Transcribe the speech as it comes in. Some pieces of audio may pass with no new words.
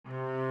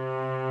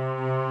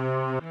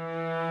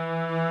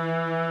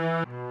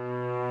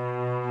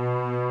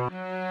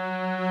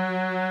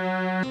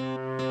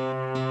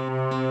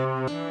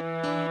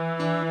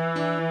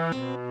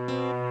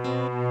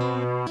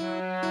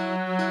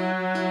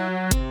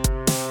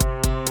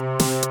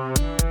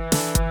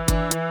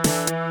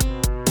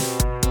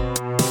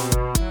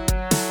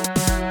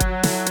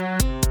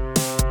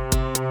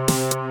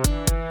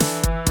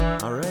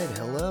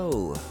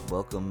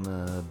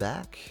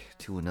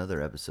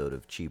episode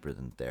of Cheaper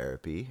Than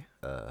Therapy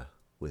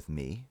with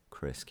me,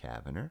 Chris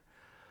Kavanagh.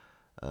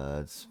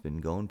 It's been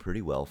going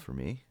pretty well for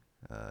me.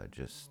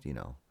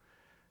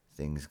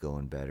 Things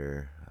going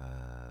better.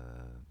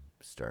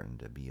 Starting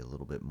to be a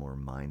little bit more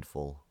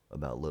mindful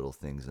about little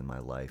things in my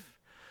life.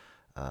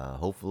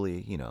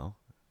 Hopefully,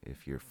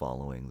 if you're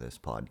following this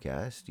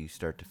podcast, you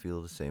start to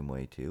feel the same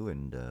way too,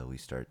 and we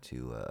start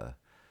to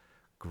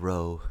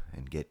grow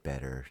and get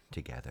better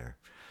together.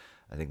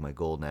 I think my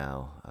goal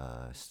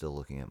now, still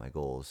looking at my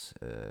goals,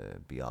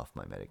 be off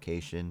my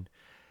medication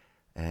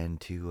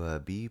and to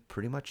be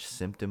pretty much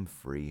symptom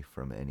free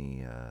from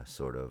any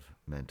sort of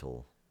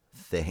mental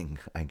thing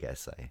I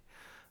guess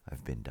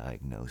I've been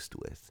diagnosed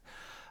with.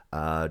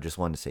 Just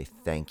wanted to say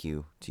thank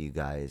you to you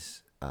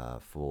guys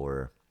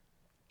for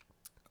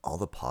all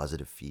the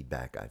positive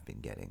feedback I've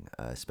been getting,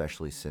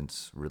 especially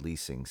since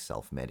releasing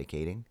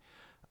Self-Medicating,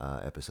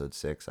 episode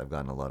 6. I've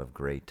gotten a lot of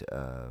great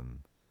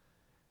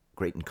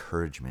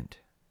encouragement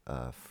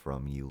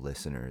from you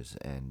listeners,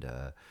 and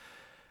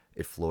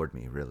it floored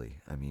me, really.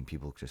 I mean,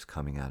 people just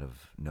coming out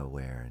of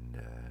nowhere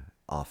and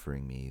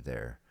offering me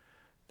their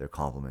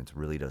compliments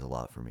really does a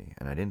lot for me,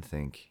 and I didn't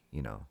think,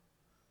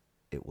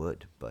 it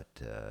would,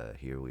 but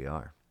here we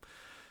are.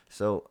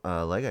 So,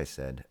 like I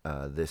said,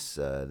 this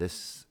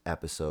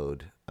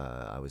episode,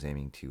 I was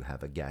aiming to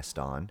have a guest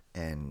on,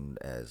 and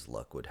as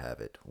luck would have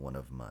it, one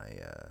of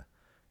my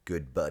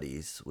good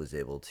buddies was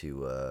able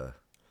to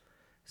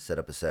set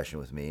up a session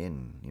with me,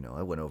 and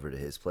I went over to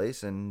his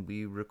place and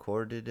we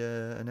recorded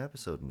an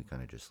episode, and we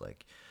kind of just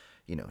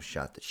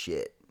shot the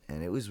shit,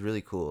 and it was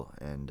really cool.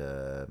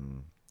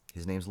 And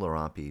his name's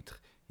Laurent Pitre.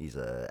 He's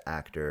a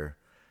actor,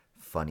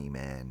 funny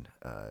man,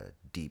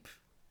 deep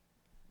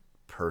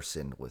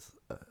person with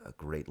a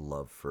great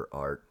love for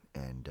art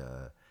and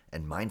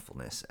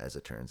mindfulness, as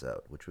it turns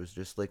out, which was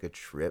just like a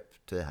trip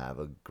to have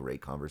a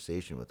great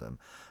conversation with him.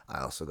 I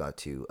also got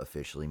to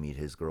officially meet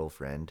his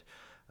girlfriend,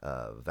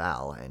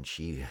 Val, and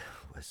she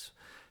was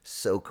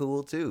so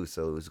cool too.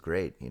 So it was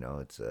great.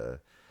 It's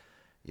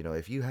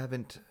if you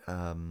haven't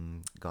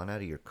gone out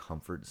of your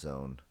comfort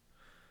zone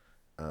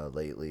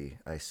lately,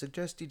 I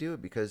suggest you do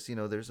it, because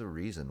there's a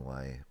reason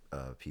why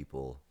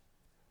people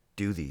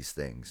do these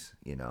things.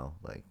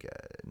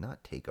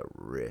 Not take a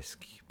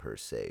risk per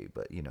se,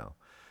 but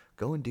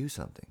go and do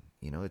something.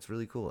 It's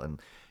really cool.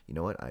 And you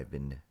know what? I've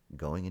been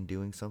going and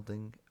doing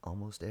something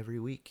almost every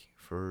week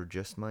for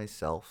just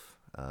myself.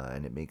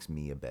 And it makes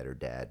me a better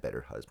dad,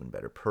 better husband,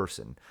 better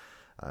person.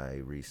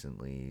 I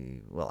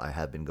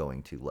have been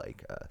going to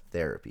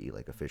therapy,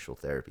 official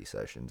therapy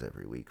sessions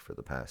every week for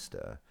the past,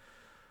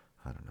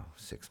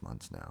 6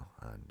 months now.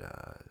 And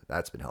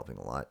that's been helping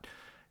a lot.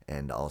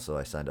 And also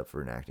I signed up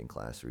for an acting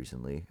class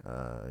recently.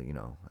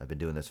 I've been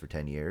doing this for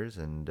 10 years,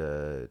 and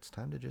it's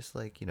time to just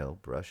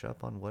brush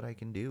up on what I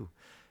can do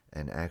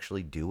and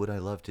actually do what I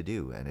love to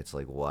do. And it's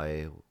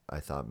why I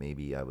thought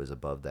maybe I was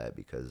above that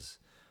because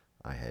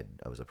I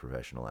was a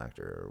professional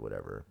actor or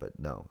whatever, but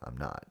no, I'm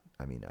not.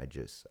 I mean, I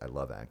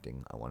love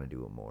acting. I want to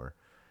do it more.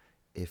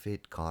 If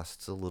it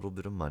costs a little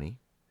bit of money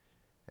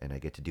and I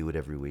get to do it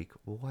every week,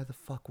 well, why the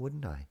fuck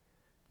wouldn't I?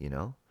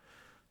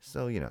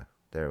 So,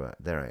 there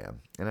I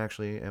am. And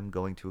actually, I'm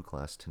going to a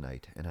class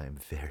tonight, and I'm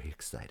very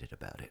excited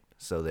about it.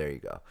 So there you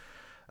go.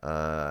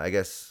 I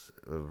guess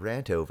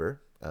rant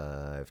over.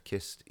 I've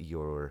kissed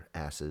your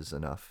asses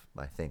enough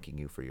by thanking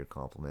you for your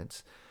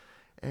compliments.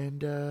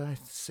 And I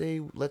say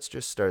let's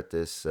just start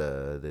this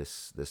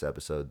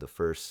episode, the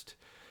first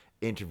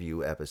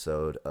interview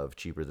episode of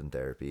Cheaper Than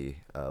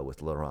Therapy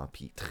with Laurent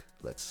Pitre.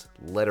 Let's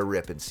let her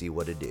rip and see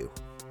what it do.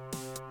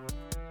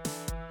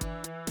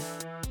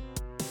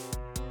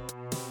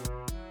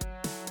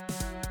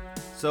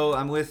 So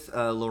I'm with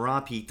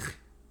Laurent Pitre.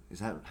 Is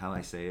that how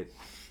I say it?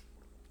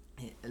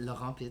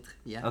 Laurent Pitre,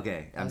 yeah.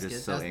 Okay, I'm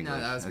just so English. No,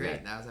 that was okay.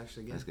 great. That was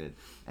actually good. That's good.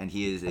 And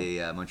he is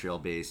a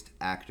Montreal-based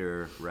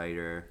actor,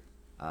 writer,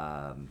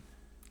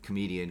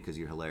 comedian, because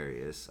you're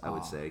hilarious, I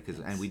would say.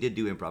 And we did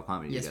do improv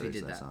comedy together. Yes, we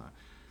did that.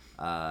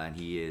 And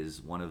he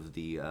is one of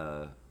the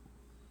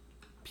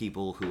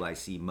people who I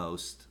see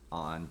most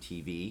on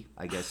TV,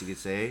 I guess you could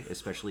say,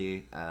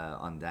 especially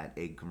on that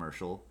egg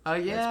commercial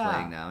that's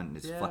playing now, and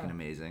it's fucking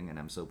amazing, and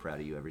I'm so proud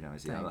of you every time I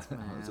see it. I was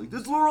like,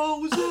 this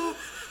Laurent, what's up?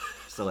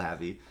 So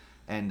happy.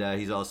 And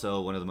he's also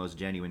one of the most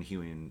genuine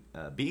human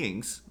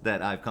beings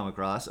that I've come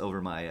across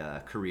over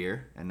my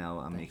career, and now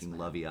I'm making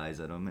lovey eyes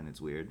at him, and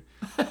it's weird.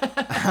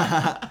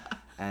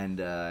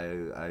 And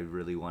I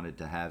really wanted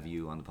to have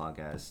you on the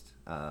podcast,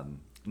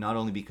 not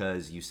only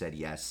because you said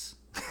yes,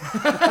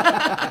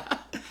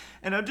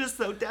 and I'm just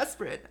so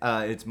desperate.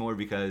 It's more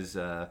because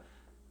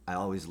I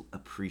always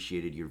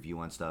appreciated your view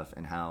on stuff,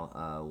 and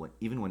how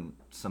even when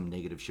some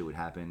negative shit would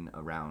happen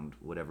around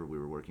whatever we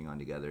were working on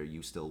together,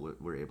 you still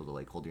were able to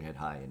hold your head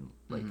high and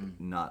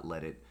not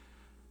let it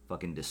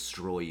fucking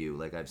destroy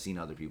you. I've seen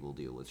other people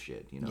deal with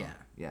shit,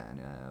 Yeah,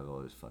 and I've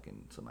always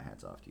fucking so my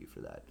hat's off to you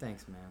for that.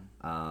 Thanks,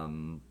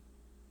 man.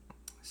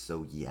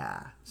 So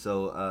yeah.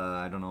 So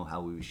I don't know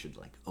how we should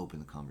open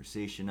the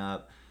conversation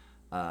up.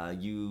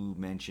 You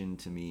mentioned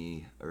to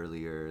me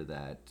earlier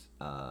that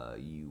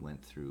you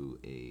went through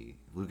a.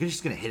 We're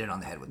just gonna hit it on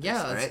the head with this.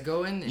 Yeah, all let's right?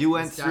 go in. You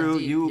went Let's dive through.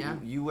 deep, You yeah.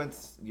 you went.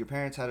 Your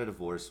parents had a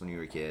divorce when you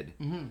were a kid,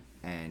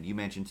 and you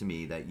mentioned to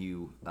me that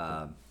you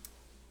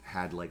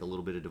had like a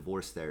little bit of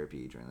divorce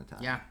therapy during the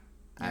time. Yeah.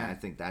 And Yeah. I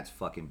think that's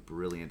fucking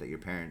brilliant that your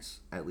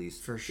parents at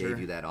least For gave sure.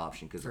 you that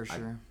option because For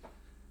sure.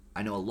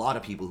 I know a lot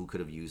of people who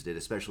could have used it,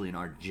 especially in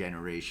our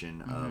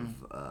generation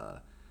of,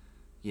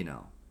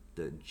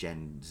 the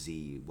Gen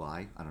Z.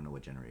 Y. I don't know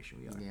what generation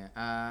we are.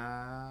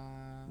 Yeah.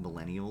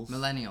 Millennials.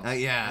 Millennials.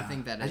 Yeah. I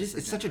think that I is just the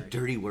it's such a generation.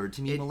 dirty word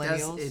to me. It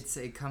millennials. does.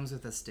 It comes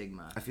with a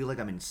stigma. I feel like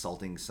I'm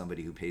insulting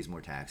somebody who pays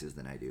more taxes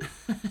than I do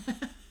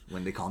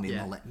when they call me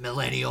Yeah.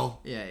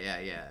 millennial. Yeah.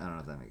 I don't know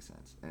if that makes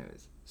sense.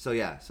 Anyways, so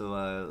yeah. So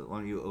why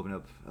don't you open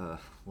up a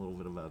little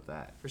bit about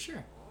that? For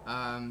sure.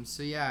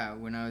 So yeah,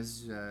 when I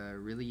was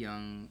really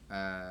young,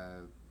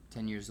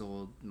 10 years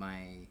old,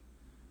 my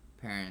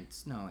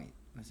parents. No, wait.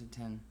 Was it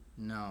 10?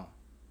 No,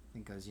 I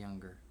think I was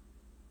younger.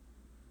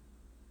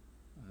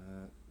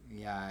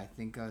 Yeah, I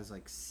think I was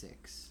like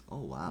 6 Oh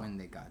wow. when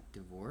they got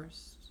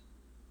divorced.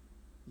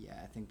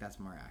 Yeah, I think that's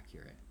more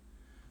accurate.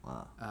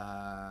 Wow.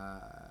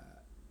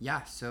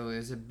 Yeah, so it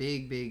was a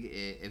big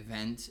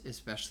event,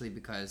 especially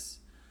because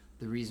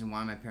the reason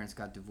why my parents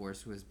got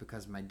divorced was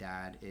because my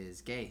dad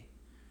is gay.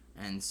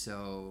 And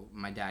so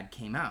my dad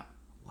came out.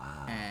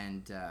 Wow.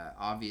 And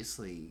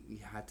obviously he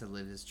had to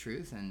live his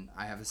truth. And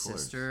I have a course.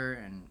 sister,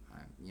 and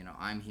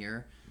I'm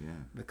here Yeah.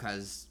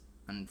 because,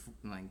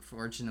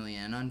 fortunately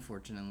and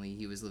unfortunately,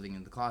 he was living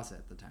in the closet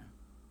at the time,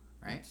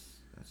 right?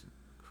 That's So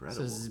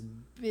incredible. this is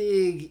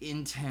big,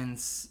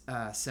 intense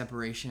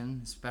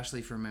separation,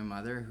 especially for my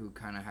mother, who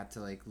kind of had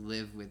to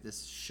live with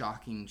this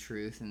shocking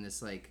truth and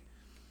this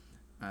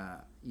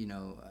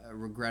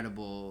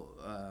regrettable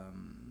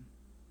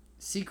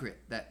secret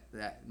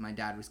that my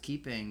dad was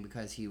keeping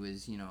because he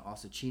was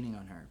also cheating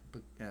on her,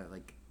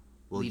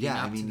 Well, leading yeah.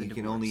 up I to mean, the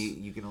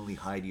you can only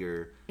hide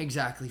your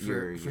exactly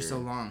for so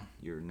long.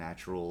 your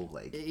natural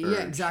Yeah,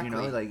 urge,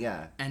 exactly.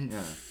 yeah. And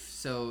yeah.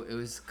 so it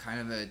was kind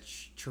of a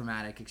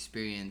traumatic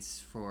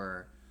experience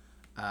for,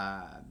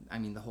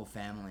 the whole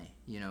family,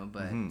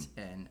 but,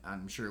 and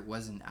I'm sure it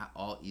wasn't at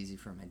all easy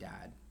for my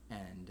dad.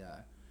 And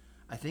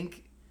I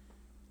think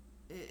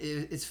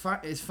it's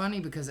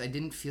funny because I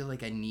didn't feel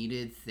like I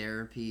needed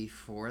therapy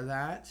for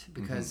that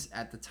because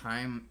at the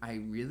time I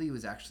really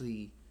was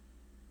actually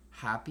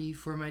happy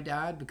for my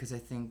dad because I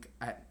think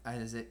at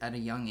a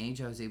young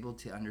age I was able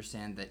to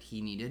understand that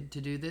he needed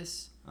to do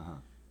this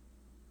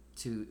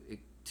to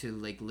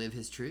live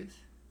his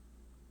truth.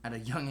 At a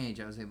young age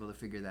I was able to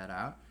figure that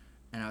out,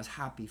 and I was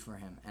happy for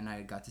him, and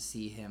I got to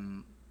see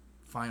him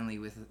finally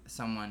with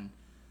someone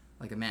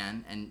like a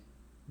man and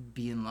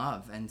be in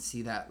love and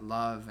see that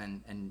love,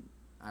 and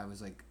I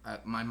was like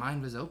my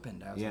mind was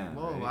opened. I was like,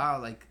 whoa, right.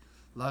 wow,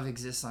 love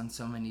exists on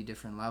so many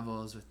different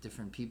levels with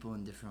different people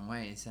in different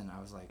ways. And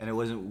I was like, And it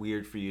wasn't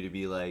weird for you to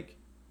be like,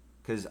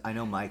 because I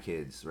know my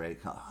kids, right?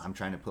 I'm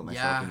trying to put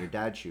myself in your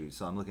dad's shoes,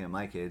 so I'm looking at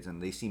my kids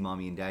and they see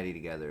mommy and daddy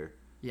together.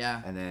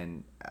 yeah, And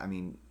then, I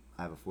mean,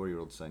 I have a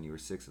 4-year-old son. You were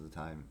 6 at the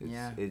time.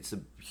 Yeah. It's a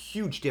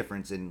huge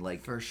difference in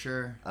for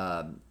sure.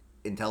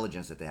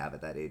 intelligence that they have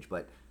at that age.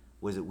 But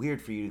was it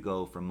weird for you to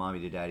go from mommy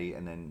to daddy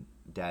and then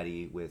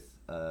daddy with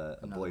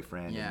a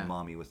boyfriend yeah. and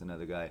mommy with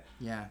another guy?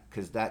 Yeah.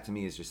 Because that to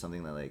me is just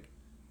something that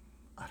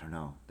I don't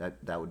know.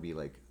 That would be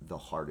the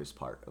hardest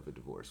part of a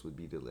divorce would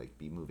be to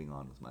be moving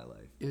on with my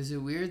life. It was a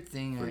weird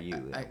thing. For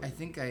you, I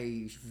think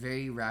I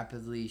very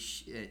rapidly,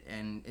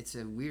 and it's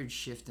a weird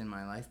shift in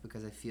my life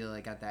because I feel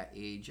like at that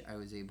age I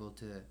was able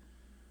to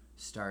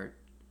start.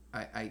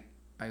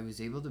 I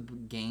was able to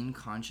gain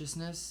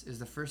consciousness. It was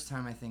the first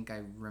time I think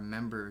I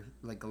remember,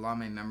 a lot of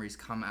my memories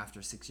come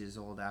after 6 years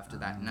old, after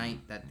that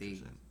night that they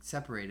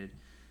separated,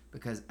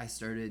 because I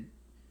started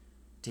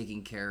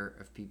taking care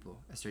of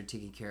people. I started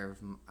taking care of,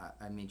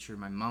 I made sure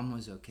my mom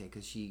was okay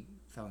because she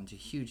fell into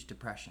huge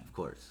depression. Of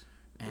course.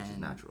 Which is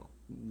natural.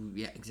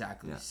 Yeah,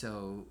 exactly. Yeah.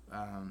 So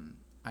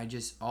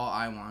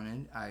I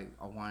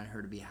wanted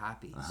her to be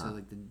happy.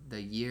 So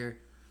the year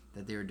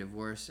that they were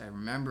divorced, I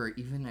remember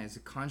even as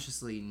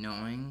consciously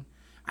knowing,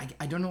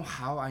 I don't know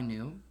how I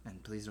knew,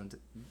 and please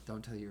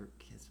don't tell your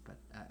kids, but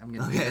I'm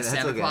gonna do the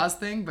Santa Claus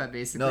thing. But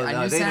basically,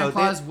 I knew Santa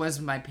Claus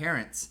was my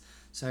parents,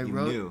 so I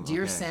wrote,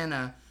 "Dear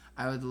Santa,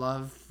 I would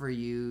love for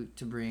you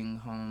to bring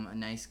home a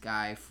nice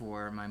guy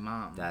for my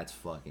mom." That's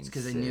fucking sick.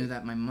 Because I knew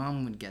that my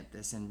mom would get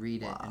this and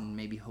read it and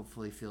maybe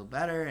hopefully feel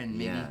better and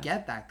maybe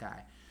get that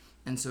guy.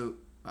 And so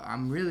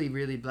I'm really,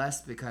 really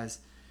blessed because,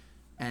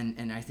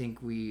 and I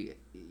think we,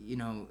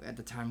 at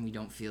the time we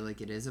don't feel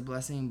like it is a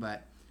blessing,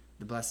 but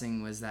the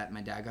blessing was that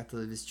my dad got to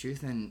live his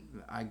truth,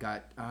 and I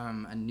got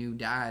a new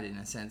dad in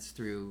a sense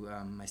through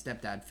my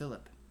stepdad,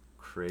 Philip.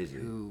 Crazy.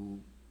 Who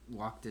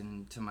walked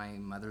into my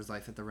mother's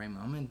life at the right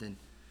moment, and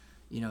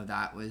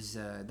that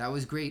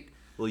was great.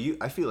 Well,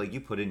 I feel like you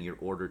put in your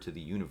order to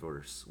the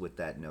universe with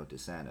that note to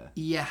Santa.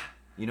 Yeah.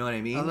 You know what I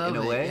mean? A little in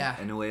a bit, way,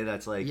 yeah. In a way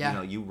that's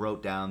you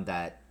wrote down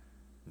that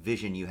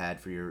vision you had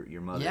for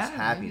your mother's Yeah,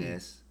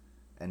 happiness,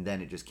 and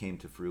then it just came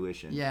to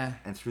fruition. Yeah.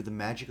 And through the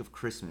magic of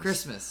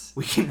Christmas.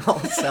 we can all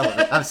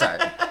celebrate. I'm sorry.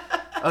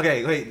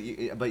 Okay,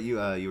 wait, but you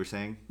were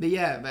saying? But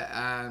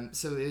yeah,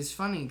 so it was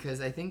funny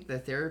because I think the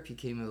therapy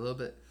came a little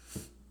bit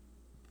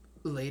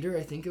later.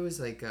 I think it was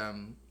like,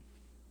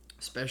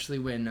 especially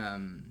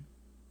when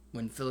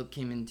Philip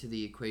came into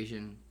the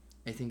equation.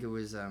 I think it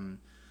was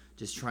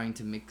just trying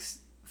to mix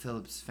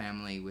Philip's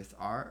family with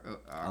our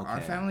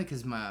family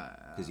because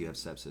you have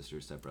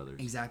stepsisters, stepbrothers.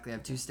 Exactly, I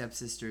have two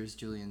stepsisters,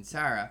 Julie and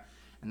Sarah,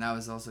 and that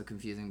was also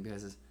confusing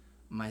because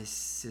my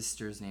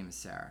sister's name is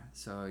Sarah,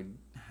 so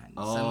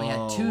I suddenly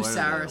had two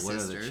Sarah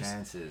sisters. What are the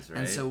chances, right?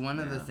 And so one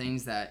of the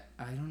things that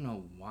I don't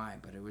know why,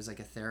 but it was like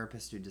a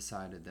therapist who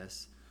decided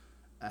this.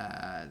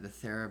 The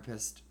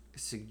therapist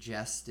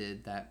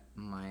suggested that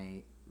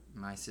my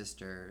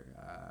sister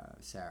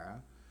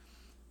Sarah,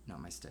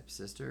 not my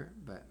stepsister,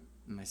 but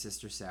my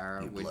sister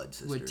Sarah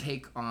would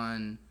take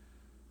on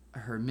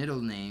her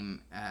middle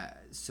name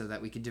so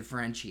that we could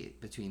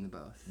differentiate between the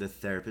both. The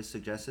therapist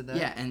suggested that?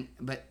 Yeah,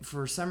 but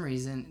for some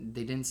reason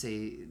they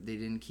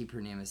didn't keep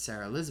her name as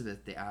Sarah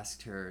Elizabeth. They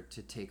asked her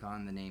to take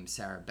on the name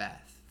Sarah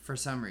Beth for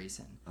some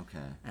reason. Okay.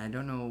 And I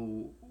don't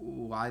know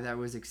why that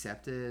was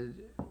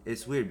accepted.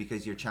 It's weird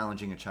because you're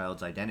challenging a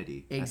child's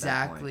identity.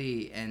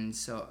 Exactly, and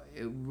so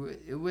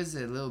it was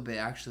a little bit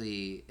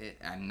actually.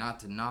 And not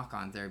to knock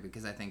on therapy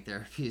because I think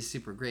therapy is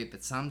super great,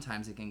 but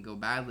sometimes it can go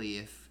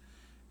badly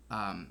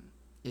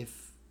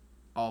if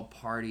all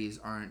parties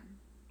aren't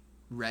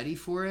ready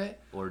for it,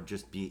 or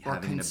just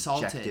having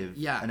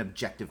an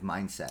objective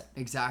mindset.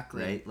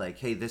 Exactly. Right? Like,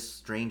 hey, this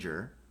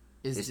stranger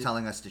is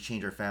telling us to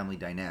change our family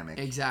dynamic.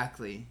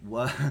 Exactly.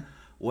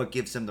 What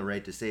gives him the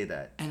right to say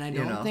that? And I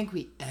don't think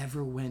we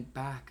ever went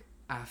back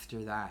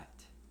after that.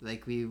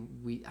 Like I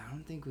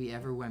don't think we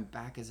ever went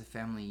back as a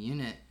family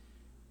unit,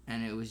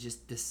 and it was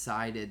just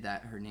decided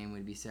that her name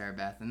would be Sarah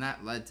Beth, and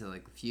that led to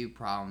like a few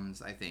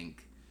problems, I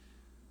think,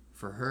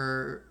 for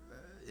her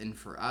and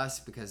for us,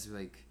 because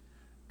like,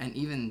 and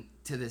even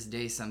to this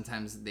day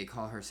sometimes they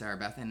call her Sarah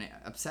Beth and it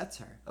upsets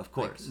her, of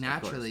course, like,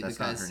 naturally, that's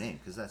because not her name,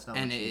 because that's not,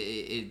 and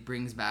it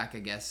brings back, I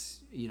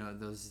guess,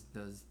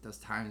 those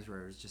times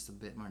where it was just a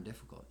bit more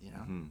difficult,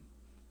 Mm-hmm.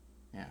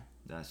 Yeah,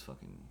 that's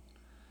fucking,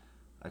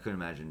 I couldn't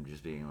imagine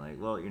just being like,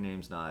 well, your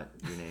name's not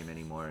your name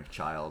anymore,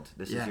 child.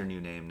 This is your new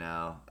name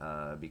now,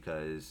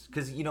 because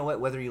you know what,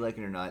 whether you like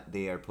it or not,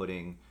 they are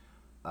putting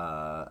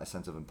a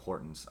sense of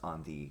importance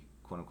on the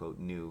quote-unquote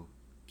new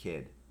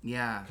kid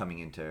coming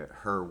into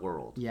her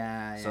world.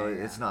 So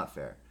it's not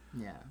fair.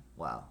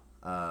 Wow.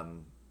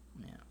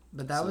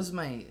 But that was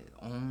my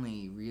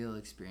only real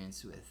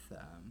experience with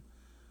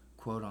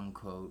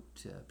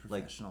quote-unquote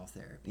professional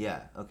therapy.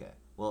 Okay.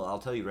 Well, I'll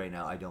tell you right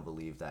now, I don't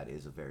believe that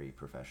is a very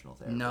professional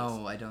therapist.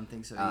 No, I don't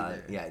think so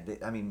either.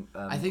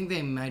 I think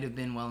they might have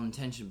been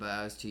well-intentioned, but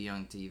I was too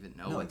young to even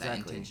know what that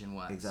intention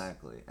was.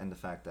 Exactly. And the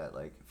fact that,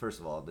 like, first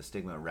of all, the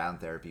stigma around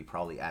therapy,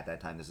 probably at that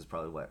time, this is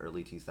probably,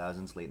 early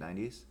 2000s, late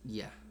 90s?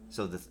 Yeah.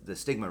 So the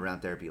stigma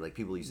around therapy, like,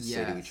 people used to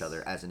say to each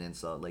other as an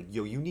insult, like,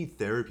 yo, you need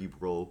therapy,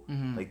 bro.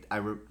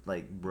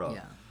 Mm-hmm. Bro.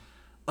 Yeah.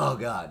 Oh,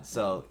 God.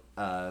 So,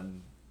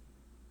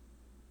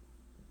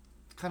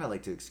 kind of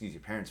like to excuse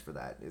your parents for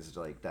that is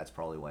like that's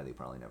probably why they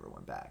probably never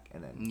went back,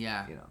 and then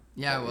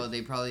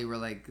they probably were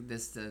like,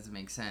 this doesn't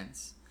make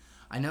sense.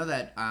 I know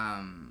that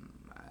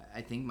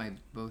I think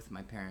both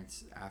my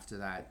parents after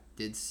that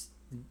did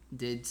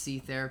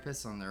see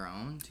therapists on their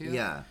own too.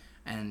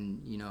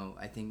 And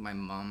I think my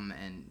mom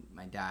and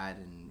my dad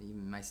and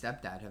even my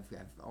stepdad have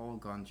all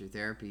gone through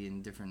therapy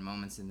in different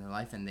moments in their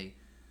life, and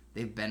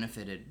they've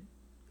benefited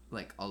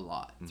like a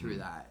lot through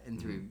that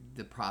and through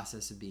the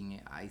process of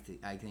being I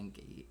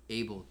think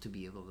able to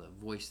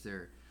voice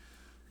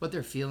what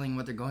they're feeling,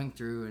 what they're going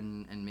through,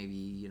 and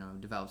maybe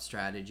develop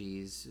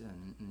strategies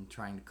and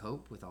trying to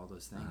cope with all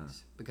those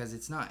things. Because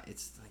it's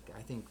like,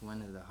 I think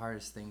one of the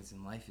hardest things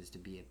in life is to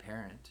be a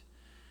parent,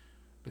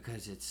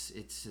 because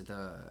it's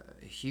the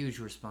huge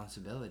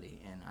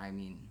responsibility. And I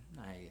mean,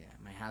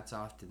 my hat's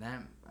off to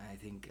them. I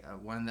think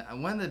one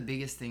of the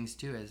biggest things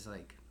too is,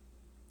 like,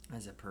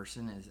 as a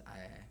person, is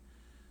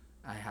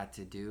I had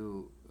to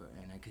do,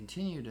 and I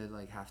continue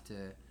to have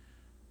to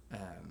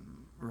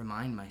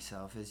remind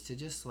myself, is to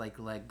just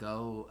let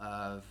go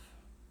of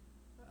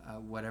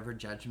whatever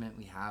judgment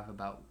we have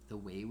about the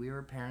way we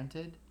were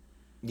parented.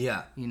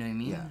 Yeah. You know what I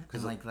mean? Yeah.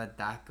 And let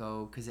that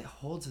go, because it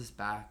holds us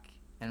back,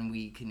 and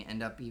we can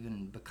end up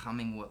even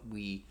becoming what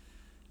we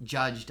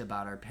judged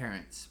about our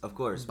parents. Of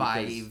course.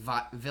 By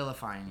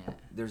vilifying it.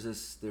 There's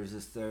this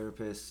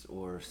therapist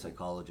or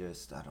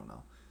psychologist, I don't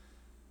know.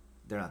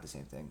 They're not the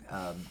same thing.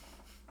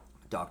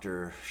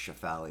 Dr.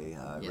 Shafali.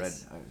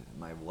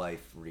 My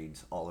wife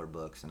reads all her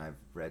books, and I've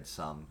read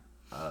some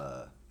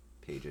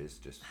pages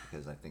just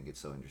because I think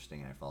it's so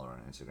interesting, and I follow her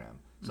on Instagram.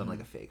 So I'm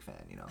like a fake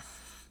fan,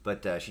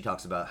 But she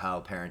talks about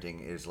how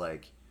parenting is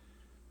like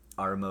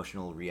our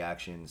emotional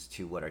reactions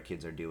to what our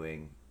kids are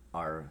doing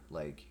are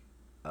like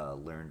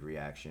learned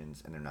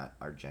reactions, and they're not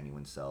our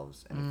genuine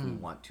selves. And if we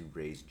want to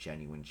raise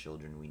genuine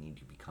children, we need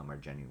to become our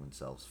genuine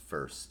selves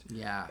first.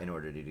 Yeah. In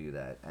order to do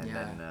that, and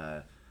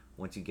then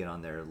once you get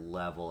on their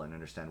level and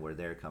understand where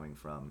they're coming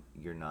from,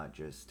 you're not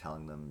just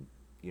telling them,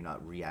 you're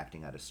not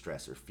reacting out of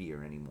stress or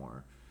fear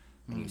anymore.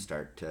 And you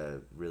start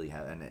to really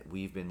have, and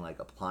we've been like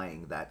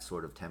applying that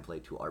sort of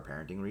template to our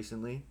parenting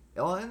recently.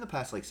 Well, in the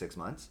past like 6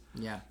 months.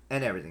 Yeah.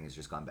 And everything has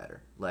just gone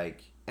better.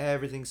 Like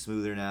everything's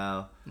smoother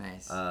now.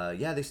 Nice.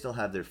 Yeah, they still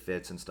have their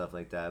fits and stuff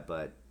like that,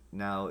 but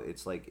now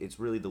it's like it's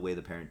really the way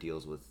the parent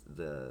deals with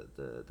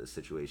the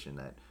situation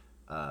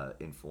that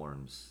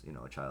informs, you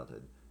know, a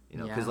childhood. You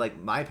know, because like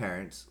my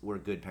parents were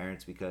good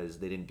parents because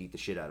they didn't beat the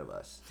shit out of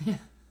us. Yeah.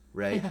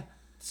 Right. Yeah.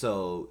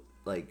 So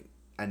like,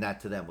 and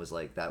that to them was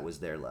like that was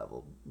their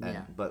level. And,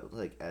 Yeah. But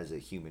like as a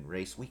human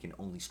race, we can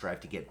only strive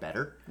to get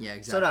better. Yeah,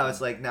 exactly. So now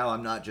it's like now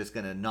I'm not just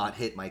gonna not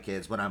hit my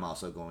kids, but I'm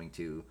also going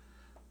to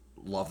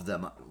love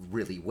them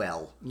really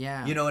well.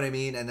 Yeah. You know what I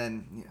mean? And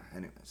then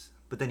anyways.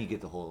 But then you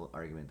get the whole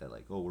argument that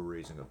like, oh, we're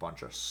raising a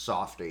bunch of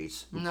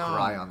softies who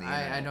cry on the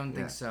internet. I don't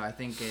think so. I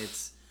think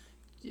it's,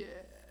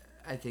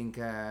 I think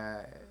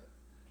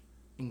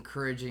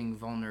encouraging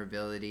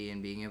vulnerability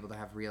and being able to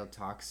have real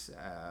talks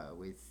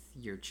with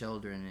your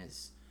children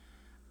is,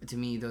 to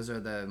me, those are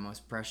the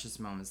most precious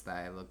moments that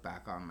I look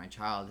back on my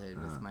childhood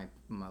with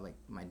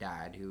my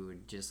dad, who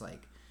would just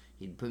like,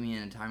 he'd put me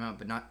in a timeout,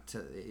 but not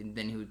to.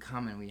 Then he would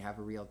come and we'd have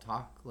a real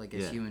talk, like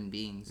as human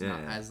beings, not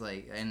as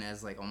like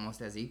as like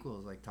almost as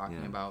equals, like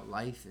talking about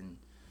life and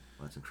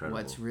that's incredible.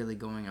 What's really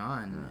going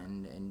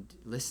on, and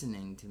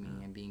listening to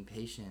me and being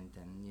patient,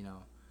 and you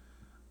know,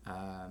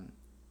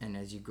 and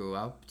as you grow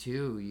up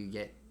too, you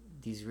get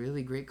these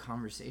really great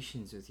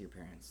conversations with your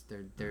parents.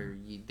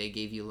 They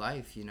gave you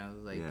life, you know,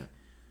 like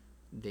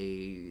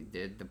they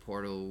did the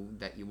portal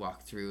that you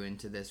walk through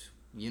into this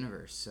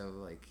universe. So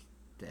like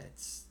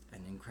that's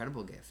an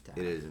incredible gift to have.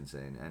 It is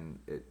insane, and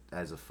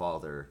as a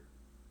father,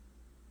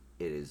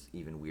 it is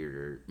even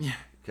weirder. Yeah,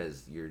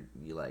 because you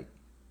like,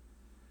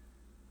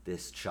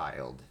 this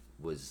child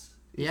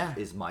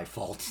is my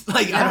fault.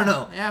 Like I don't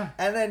know. Yeah,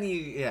 and then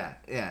yeah.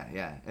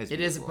 It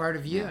is a part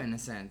of you in a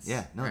sense.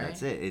 Yeah, no, right?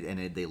 that's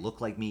it. They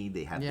look like me.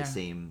 They have the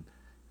same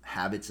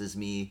habits as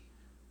me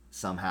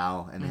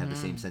somehow, and they have the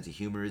same sense of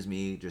humor as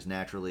me, just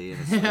naturally.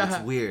 And it's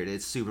weird.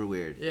 It's super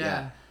weird.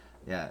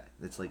 Yeah,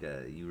 it's like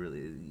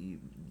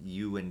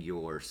you and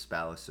your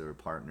spouse or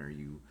partner,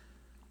 you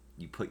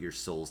put your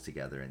souls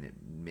together and it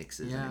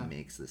mixes and it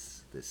makes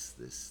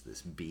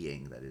this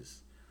being that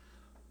is,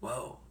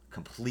 whoa,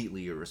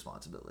 completely your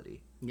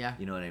responsibility. Yeah.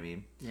 You know what I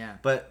mean? Yeah.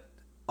 But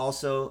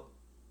also,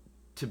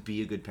 to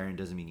be a good parent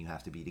doesn't mean you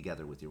have to be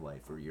together with your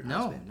wife or your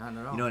husband. No, not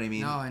at all. You know what I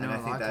mean? No, I know. And I a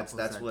think lot of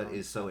that's what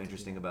is so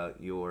interesting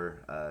about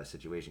your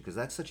situation, because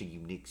that's such a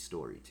unique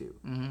story too.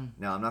 Mm-hmm.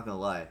 Now, I'm not gonna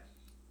lie.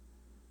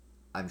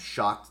 I'm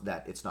shocked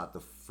that it's not the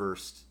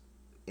first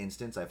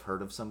instance I've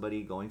heard of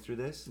somebody going through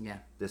this. Yeah.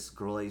 This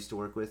girl I used to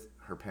work with,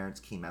 her parents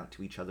came out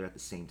to each other at the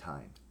same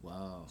time.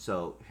 Wow.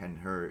 So, and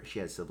she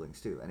had siblings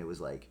too, and it was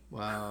like,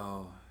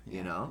 wow. Yeah.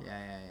 You know?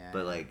 Yeah.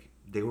 But like,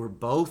 they were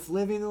both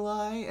living a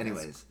lie.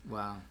 Anyways.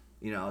 Wow.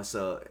 You know,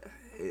 so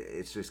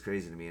it's just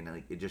crazy to me, and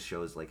like it just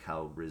shows like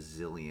how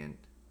resilient,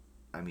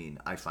 I mean,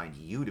 I find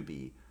you to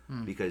be,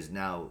 because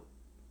now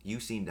you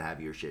seem to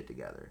have your shit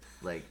together.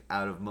 Like,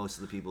 out of most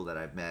of the people that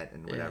I've met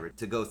and whatever,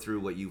 to go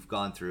through what you've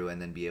gone through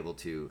and then be able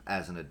to,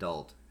 as an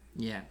adult,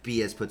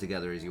 be as put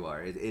together as you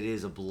are. It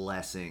is a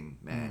blessing,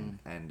 man.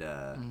 And,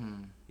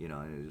 you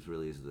know, it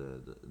really is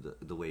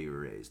the way you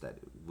were raised that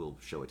will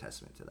show a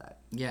testament to that.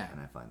 Yeah.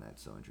 And I find that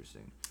so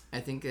interesting.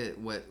 I think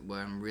what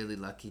I'm really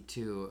lucky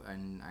too,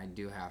 and I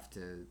do have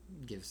to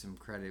give some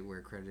credit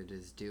where credit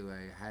is due,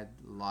 I had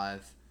a lot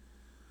of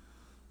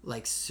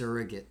like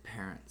surrogate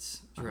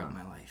parents throughout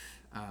my life.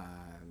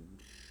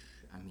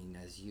 I mean,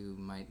 as you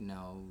might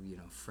know, you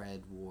know,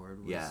 Fred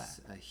Ward was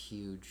a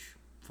huge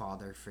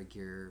father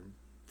figure,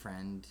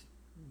 friend,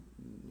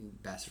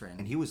 best friend.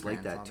 And he was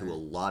like that to a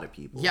lot of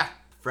people. Yeah.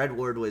 Fred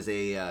Ward was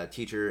a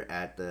teacher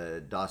at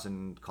the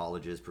Dawson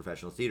College's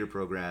professional theater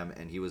program,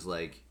 and he was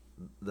like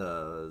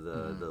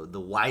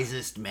the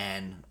wisest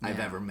man I've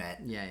ever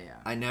met. Yeah.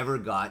 I never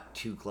got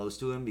too close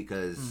to him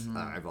because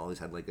I've always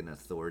had like an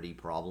authority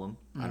problem.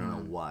 I don't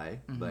know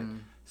why, but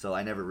so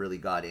I never really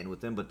got in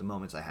with him. But the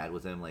moments I had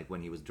with him, like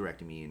when he was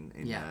directing me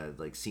in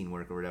like scene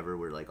work or whatever,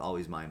 were like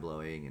always mind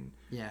blowing. And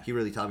he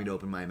really taught me to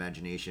open my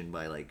imagination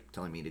by like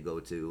telling me to go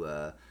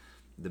to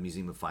the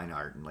Museum of Fine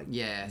Art and like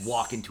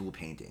walk into a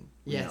painting.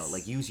 You know,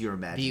 like use your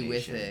imagination. Be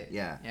with it.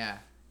 Yeah.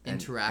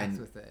 Interact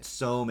with it.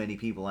 So many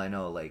people I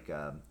know, like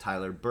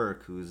Tyler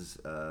Burke, who's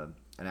an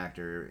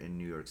actor in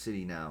New York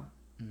City now,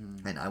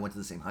 and I went to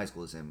the same high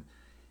school as him.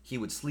 He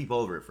would sleep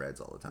over at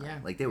Fred's all the time. Yeah.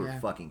 Like they were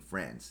fucking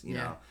friends, you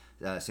know.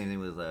 Same thing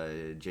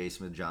with J.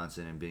 Smith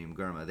Johnson and Biniam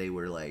Gurma. They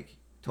were like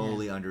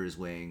totally under his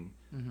wing.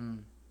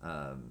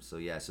 So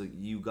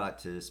you got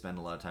to spend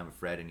a lot of time with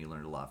Fred, and you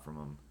learned a lot from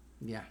him.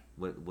 Yeah.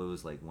 What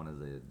was like one of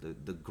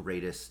the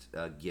greatest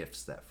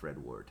gifts that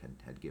Fred Ward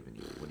had given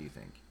you? What do you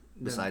think?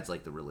 Besides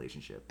like the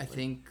relationship, I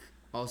think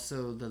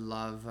also the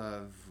love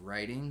of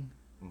writing,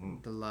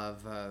 the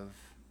love of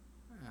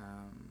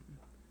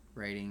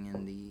writing,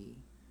 and the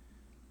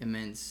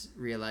immense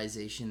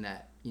realization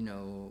that, you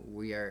know,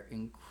 we are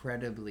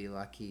incredibly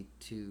lucky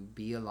to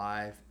be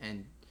alive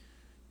and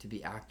to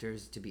be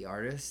actors, to be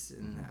artists,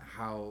 and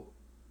how,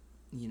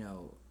 you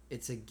know,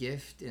 it's a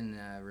gift and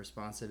a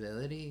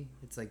responsibility.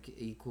 It's like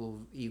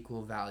equal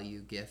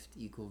value gift,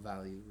 equal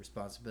value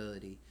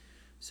responsibility.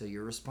 So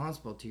you're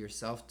responsible to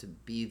yourself to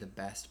be the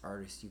best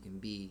artist you can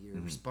be.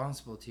 You're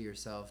responsible to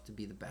yourself to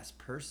be the best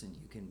person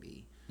you can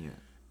be. Yeah.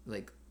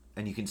 Like,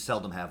 and you can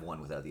seldom have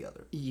one without the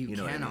other. You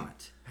know cannot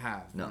what I mean?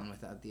 have one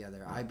without the other.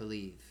 No. I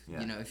believe.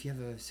 Yeah. You know, if you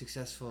have a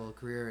successful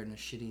career and a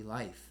shitty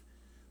life,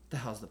 what the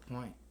hell's the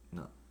point?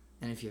 No.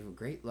 And if you have a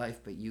great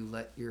life, but you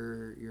let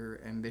your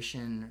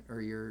ambition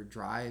or your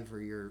drive or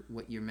your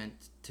what you're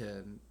meant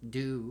to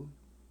do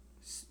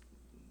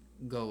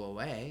go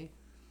away,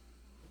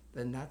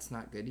 then that's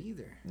not good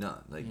either. No,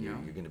 like you're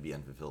going to be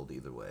unfulfilled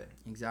either way.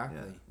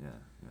 Exactly.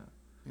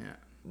 Yeah.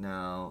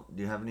 Now,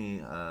 do you have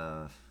any?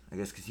 I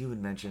guess because you had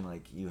mentioned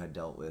like you had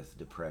dealt with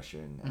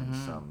depression and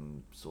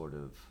some sort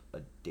of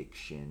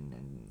addiction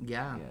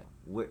and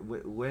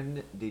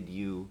when did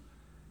you?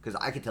 Because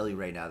I could tell you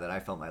right now that I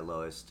felt my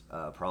lowest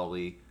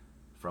probably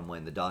from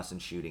when the Dawson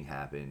shooting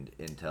happened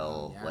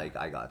until like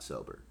I got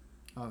sober.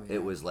 Oh, yeah,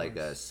 it was like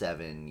a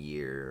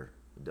 7-year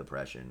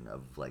depression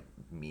of like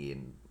me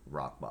in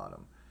rock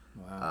bottom.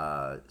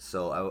 Wow.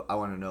 So I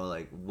want to know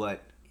like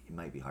what, it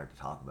might be hard to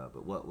talk about,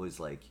 but what was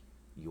like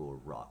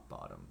your rock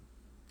bottom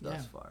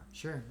thus far?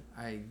 Sure.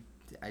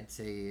 I'd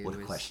say what a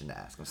question to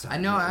ask. I'm sorry. I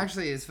know,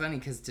 actually, it's funny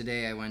because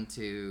today I went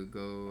to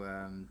go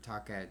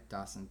talk at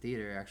Dawson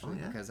Theater, actually,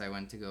 because I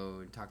went to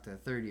go talk to the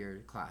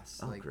third-year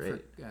class,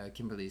 great. For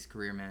Kimberly's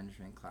career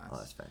management class. Oh,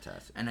 that's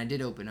fantastic. And I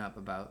did open up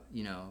about,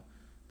 you know,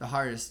 the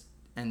hardest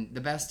and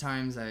the best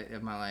times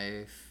of my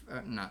life,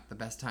 not the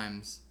best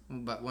times,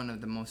 but one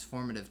of the most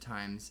formative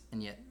times,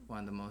 and yet one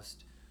of the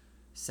most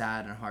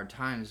sad and hard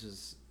times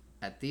was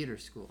at theater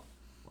school.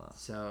 Wow.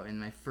 So in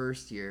my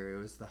first year, it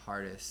was the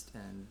hardest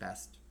and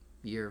best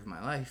year of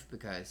my life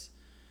because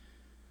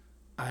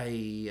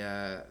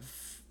I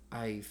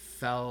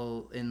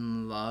fell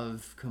in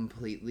love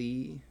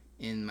completely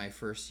in my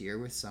first year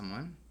with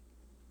someone,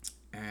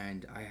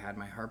 and I had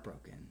my heart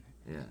broken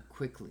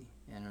quickly,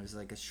 and it was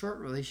like a short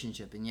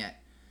relationship, and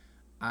yet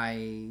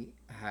I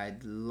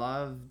had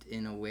loved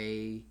in a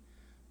way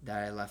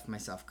that I left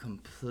myself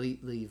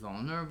completely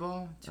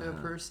vulnerable to a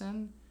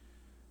person,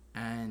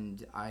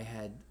 and I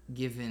had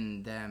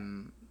given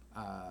them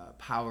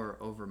power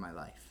over over my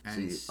life.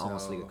 And so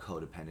almost like a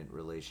codependent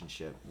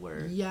relationship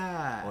where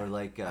or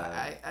like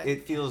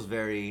it feels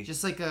very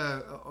just like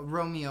a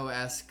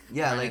Romeo-esque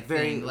like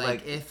very thing.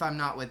 Like if I'm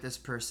not with this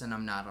person,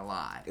 I'm not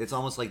alive. It's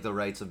almost like the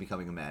rights of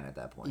becoming a man at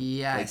that point.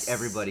 Yes, like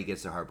everybody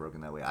gets their heart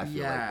broken that way. I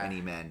feel like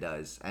any man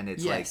does, and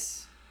it's like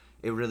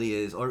it really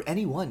is, or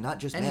anyone, not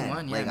just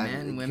men. Like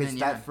men, women, because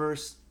that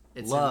first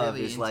it's love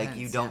really is intense, like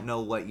you don't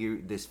know what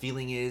this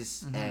feeling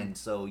is, and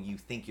so you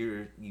think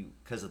you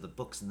because of the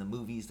books and the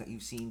movies that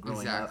you've seen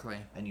growing up,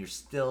 and you're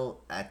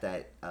still at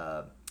that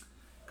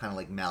kind of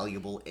like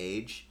malleable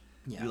age.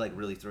 You like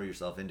really throw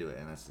yourself into it,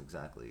 and that's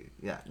exactly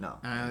And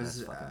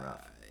that's fucking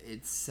rough.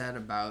 It's said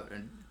about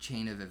a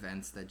chain of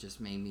events that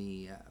just made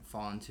me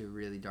fall into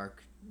really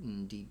dark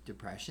and deep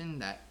depression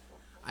that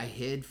I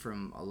hid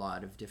from a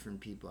lot of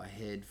different people. I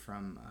hid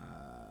from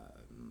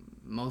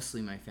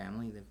mostly my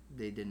family.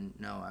 They didn't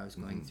know I was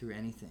going through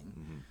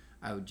anything.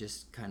 I would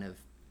just kind of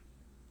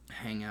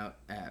hang out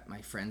at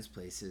my friends'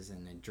 places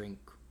and I'd drink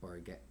or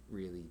get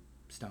really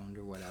stoned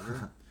or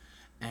whatever.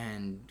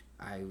 And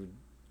I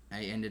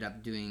ended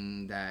up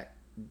doing that.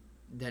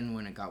 Then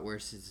when it got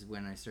worse is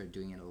when I started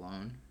doing it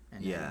alone,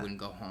 and I wouldn't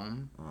go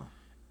home,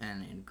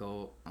 and I'd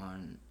go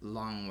on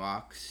long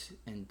walks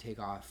and take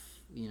off,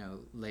 you know,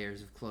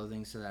 layers of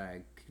clothing so that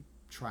I could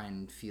try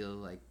and feel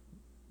like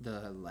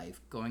the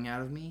life going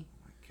out of me.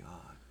 Oh my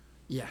God.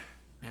 Yeah.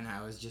 And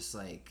I was just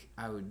like,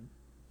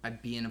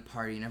 I'd be in a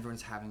party and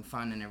everyone's having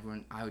fun,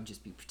 and I would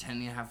just be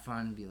pretending to have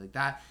fun, be like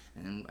that,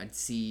 and then I'd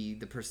see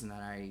the person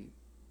that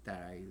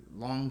I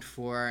longed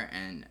for,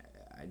 and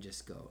I'd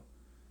just go,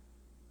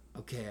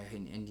 okay, I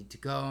need to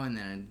go, and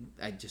then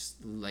I'd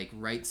just like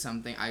write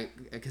something.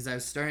 Because I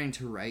was starting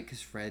to write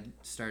because Fred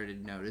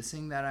started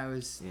noticing that I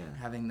was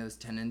having those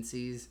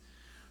tendencies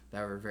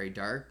that were very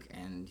dark,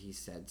 and he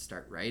said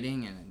start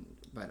writing,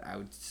 but I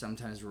would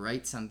sometimes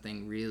write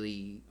something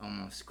really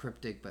almost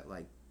cryptic, but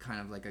like kind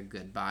of like a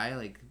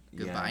goodbye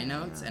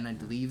notes, and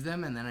I'd leave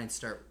them, and then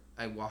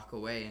I'd walk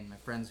away, and my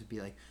friends would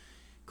be like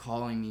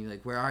calling me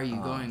like, where are you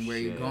going, where are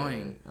you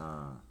going?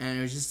 And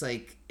it was just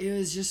like, it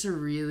was just a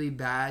really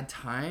bad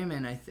time,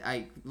 and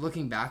I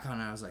looking back on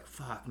it, I was like,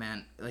 fuck,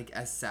 man, like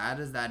as sad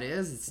as that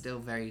is, it's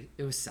still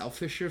it was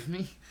selfish of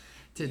me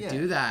to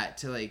do that,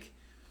 to like,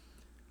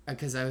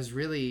 because I was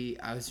really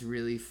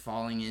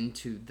falling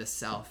into the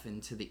self,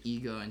 into the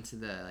ego, into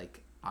the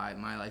like,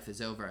 my life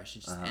is over, I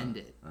should just end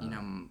it, you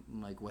know,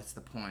 like what's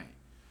the point?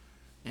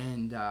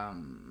 And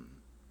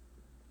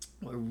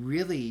what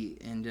really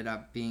ended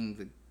up being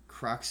the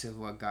crux of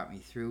what got me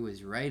through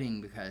was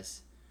writing,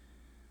 because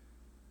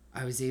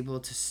I was able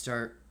to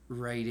start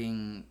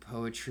writing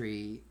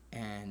poetry,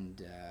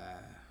 and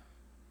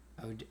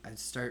I'd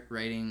start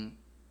writing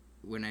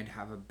when I'd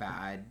have a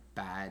bad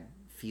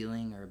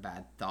feeling or a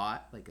bad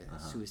thought, like a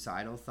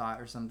suicidal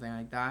thought or something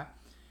like that,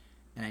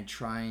 and I'd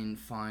try and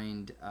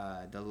find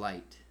the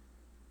light,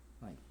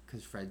 like,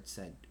 because Fred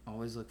said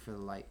always look for the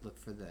light, look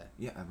for the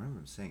I remember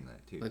him saying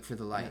that too. Look for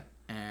the light,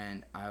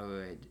 and I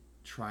would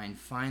try and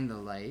find the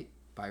light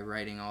by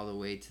writing all the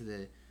way to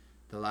the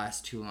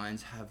last two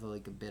lines, have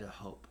like a bit of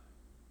hope,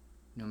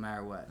 no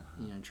matter what.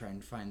 Try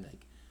and find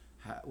like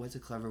what's a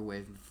clever way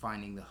of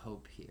finding the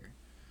hope here,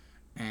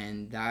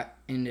 and that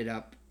ended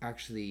up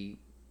actually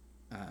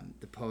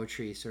the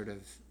poetry sort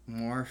of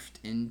morphed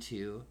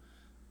into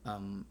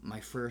my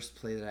first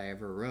play that I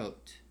ever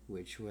wrote,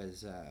 which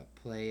was a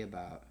play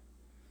about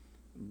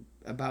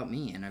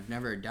me, and I've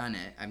never done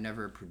it, I've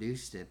never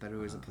produced it, but it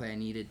was a play I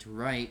needed to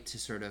write to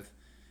sort of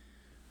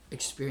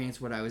experience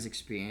what I was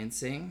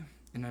experiencing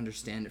and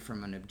understand it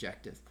from an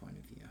objective point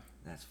of view.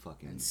 That's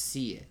fucking... And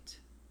see it.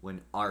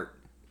 When art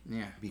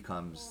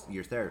becomes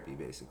your therapy,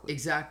 basically.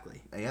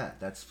 Exactly. Yeah,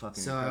 that's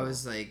fucking So incredible. I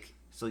was like...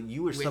 So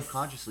you were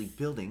subconsciously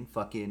building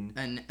fucking...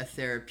 a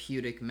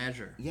therapeutic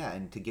measure. Yeah,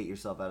 and to get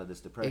yourself out of this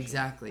depression.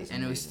 Exactly.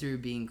 And it was through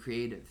being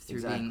creative,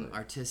 through being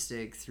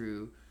artistic,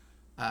 through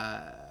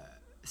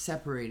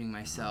separating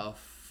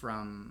myself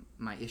from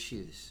my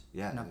issues.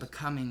 Yeah. Not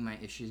becoming my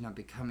issues, not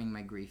becoming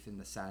my grief and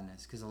the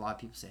sadness. Because a lot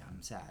of people say,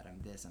 I'm sad, I'm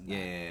this, I'm that.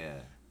 Yeah.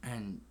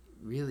 And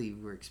really,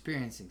 we're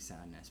experiencing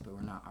sadness, but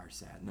we're not our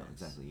sadness. No,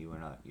 exactly. You are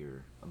not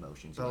your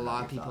emotions. But a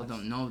lot of people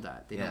don't know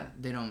that. They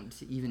don't. They don't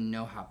even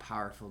know how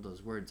powerful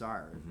those words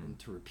are. And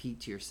to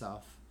repeat to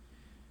yourself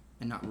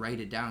and not write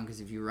it down, because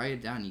if you write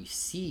it down, you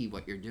see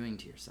what you're doing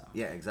to yourself.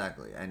 Yeah,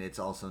 exactly. And it's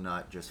also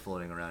not just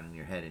floating around in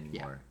your head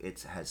anymore. Yeah.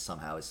 It has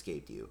somehow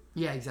escaped you.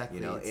 Yeah, exactly.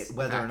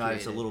 Whether or not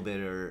it's a little bit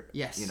or...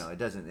 Yes. It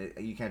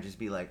doesn't... you can't just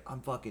be like,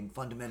 I'm fucking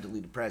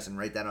fundamentally depressed and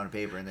write that on a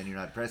paper and then you're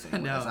not depressed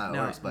anymore. That's not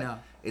how it works.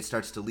 But it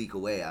starts to leak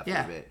away after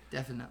a bit.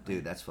 Definitely.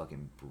 Dude, that's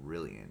fucking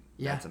brilliant.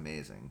 Yeah. That's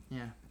amazing.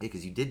 Yeah.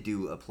 Because you did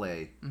do a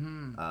play,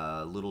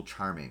 Little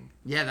Charming.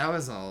 Yeah, that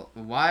was a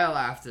while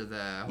after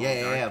the whole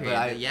dark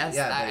period.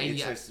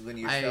 When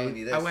you're showing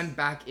me this... I went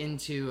back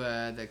into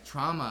the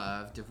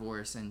trauma of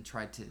divorce and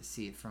tried to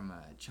see it from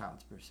a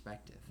child's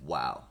perspective.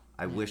 Wow.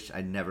 I wish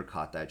I never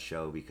caught that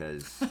show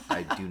because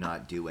I do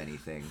not do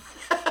anything.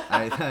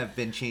 I have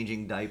been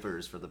changing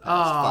diapers for the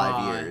past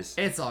 5 years.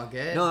 It's all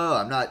good. No,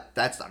 I'm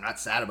not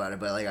sad about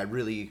it, but like I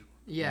really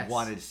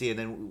wanted to see it. And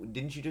then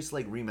didn't you just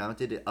like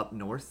remount it up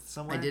north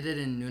somewhere? I did it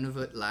in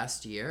Nunavut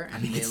last year.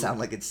 And it sound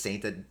like it's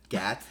Saint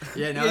Gat.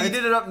 Yeah, no, you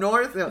did it up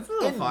north. It's a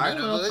little far.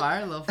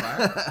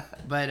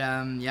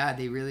 But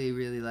they really,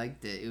 really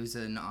liked it. It was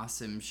an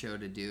awesome show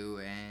to do,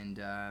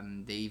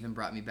 and they even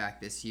brought me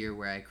back this year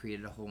where I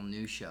created a whole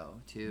new show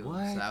too.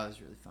 What? So that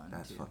was really fun.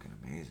 That's fucking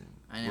amazing.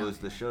 I know. What was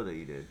the show that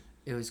you did?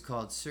 It was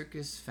called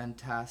Circus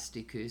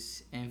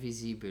Fantasticus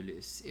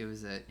Invisibilus. It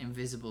was an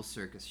invisible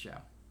circus show.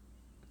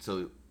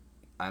 So,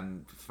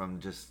 I'm from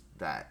just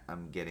that,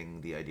 I'm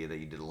getting the idea that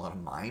you did a lot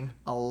of mime.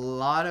 A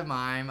lot of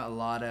mime, a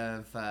lot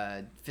of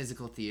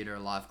physical theater, a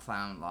lot of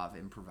clown, a lot of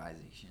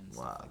improvisation.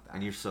 Wow. Stuff like that.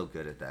 And you're so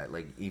good at that.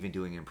 Like, even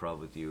doing improv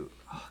with you.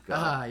 Oh,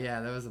 God. Yeah,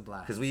 that was a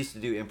blast. Because we used to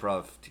do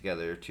improv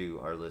together to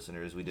our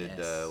listeners. We did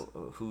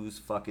Whose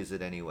Fuck Is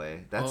It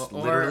Anyway? That's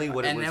literally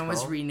what it was called. And then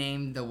was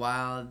renamed the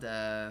Wild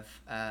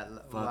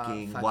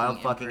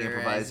Fucking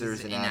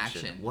Improvisers in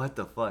Action. What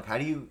the fuck? How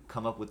do you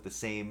come up with the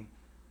same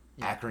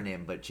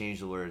acronym but change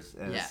the words?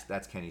 And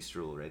that's Kenny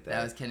Struhl right there.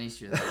 That was Kenny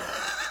Struhl.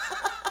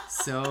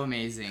 So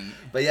amazing.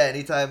 But yeah,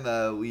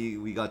 anytime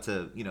we got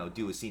to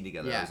do a scene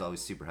together, I was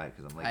always super hyped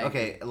because I'm like,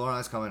 okay,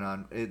 Laurent's coming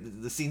on.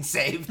 The scene's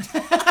saved.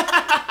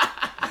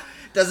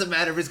 Doesn't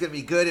matter if it's gonna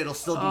be good; it'll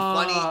still be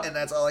funny, and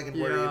that's all I can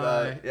worry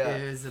about. Yeah,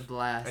 it was a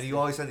blast. And you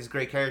always had these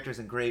great characters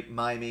and great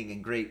miming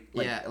and great,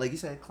 like you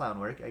said, clown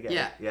work. I guess.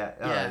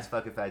 Yeah. It's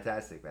fucking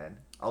fantastic, man.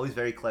 Always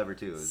very clever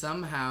too.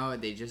 Somehow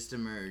they just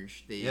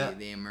emerge.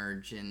 They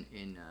emerge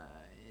in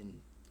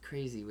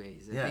crazy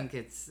ways. I think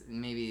it's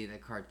maybe the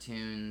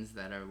cartoons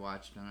that I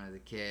watched when I was a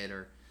kid,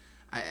 or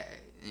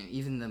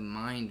even the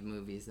Mind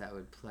movies that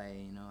would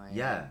play.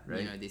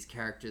 These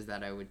characters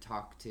that I would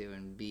talk to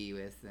and be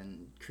with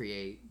and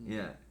create.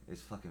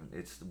 It's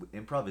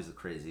improv is the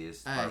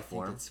craziest art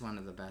form. I think it's one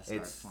of the best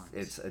art forms.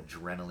 It's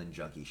adrenaline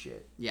junkie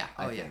shit. Yeah.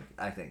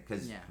 I think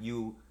because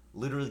you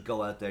literally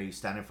go out there, you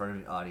stand in front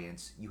of an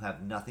audience, you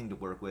have nothing to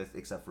work with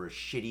except for a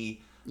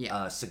shitty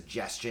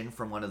suggestion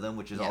from one of them,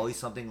 which is always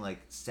something like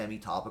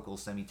semi-topical,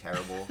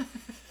 semi-terrible.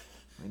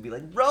 And be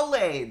like,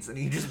 Rolaids! And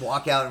you just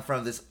walk out in front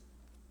of this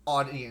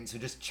audience who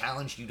just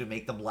challenged you to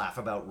make them laugh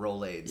about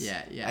Rolaids.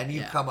 And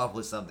you come up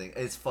with something.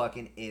 It's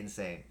fucking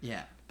insane.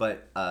 Yeah.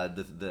 But I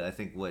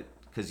think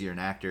because you're an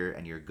actor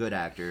and you're a good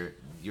actor,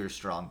 your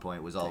strong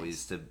point was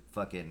always to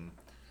fucking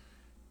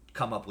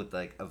come up with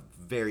like a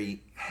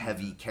very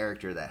heavy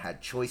character that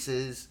had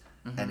choices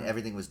and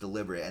everything was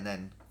deliberate, and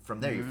then From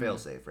there, you're fail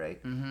safe,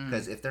 right?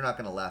 Because if they're not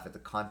going to laugh at the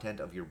content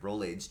of your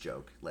Rolaids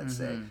joke, let's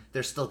say,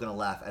 they're still going to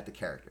laugh at the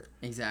character.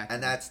 Exactly.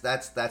 And that's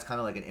kind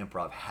of like an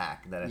improv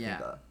hack that I think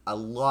a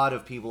lot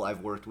of people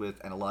I've worked with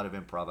and a lot of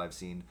improv I've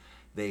seen,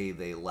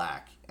 they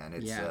lack, and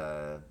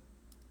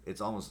it's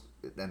almost,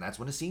 and that's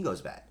when a scene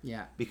goes bad.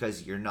 Yeah.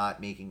 Because you're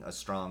not making a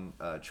strong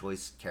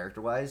choice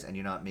character-wise, and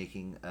you're not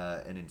making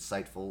an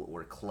insightful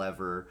or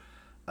clever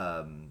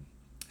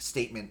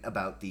statement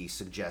about the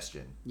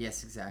suggestion.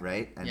 Yes, exactly.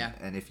 Right? And, yeah.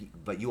 And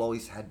but you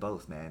always had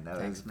both, man.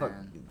 Thanks,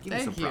 man. Give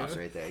me some props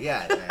right there.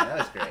 Yeah, man, that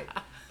was great.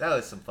 That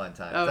was some fun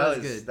times. That was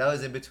good. That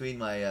was in between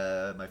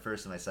my my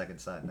first and my second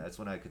son. That's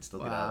when I could still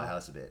get out of the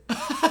house a bit.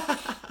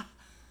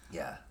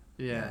 Yeah.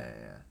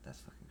 That's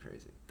fucking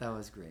crazy. That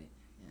was great.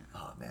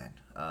 Oh man,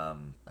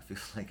 I feel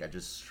like I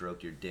just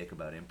stroked your dick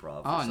about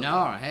improv. Oh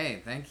no,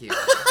 hey, thank you.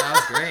 That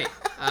was great.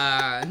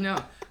 No,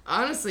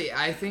 honestly,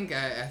 I think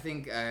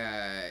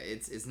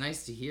it's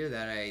nice to hear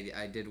that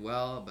I did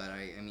well, but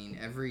I mean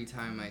every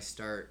time I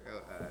start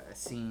a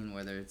scene,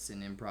 whether it's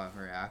in improv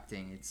or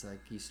acting, it's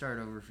like you start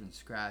over from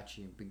scratch.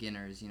 You're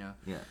beginners, you know.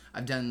 Yeah.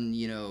 I've done,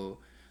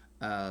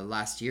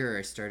 last year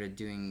I started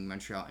doing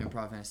Montreal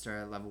Improv and I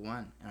started at level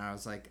 1, and I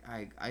was like,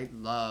 I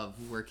love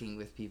working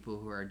with people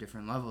who are at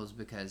different levels,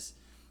 because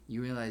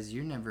you realize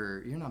you're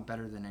not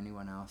better than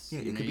anyone else.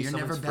 Yeah, it could be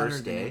someone's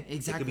first day.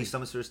 Exactly. It could be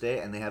someone's first day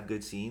and they have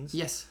good scenes.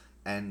 Yes.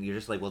 And you're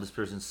just like, well, this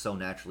person's so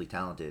naturally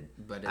talented.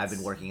 But I've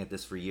been working at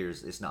this for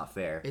years. It's not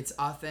fair. It's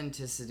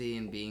authenticity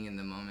and being in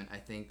the moment, I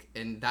think,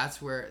 and that's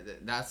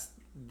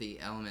the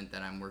element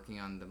that I'm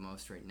working on the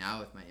most right now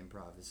with my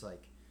improv. It's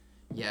like,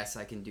 yes,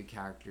 I can do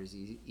characters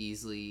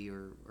easily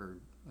or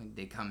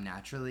they come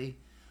naturally,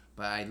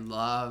 but I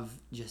love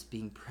just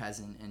being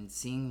present and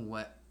seeing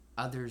what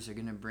others are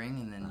gonna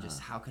bring, and then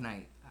just how can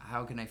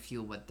I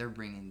feel what they're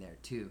bringing there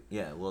too.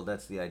 Yeah, well,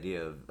 that's the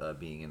idea of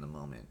being in the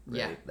moment,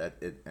 right?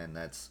 Yeah. And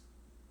that's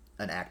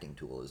an acting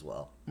tool as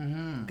well.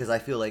 Because I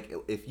feel like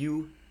if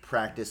you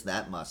practice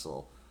that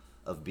muscle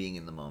of being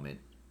in the moment,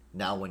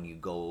 now when you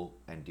go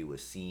and do a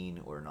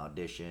scene or an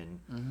audition,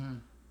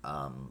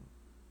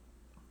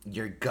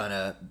 you're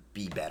gonna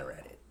be better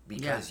at it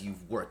because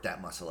you've worked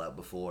that muscle out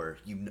before.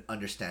 You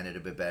understand it a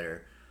bit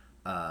better.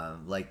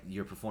 Like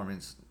your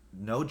performance,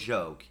 no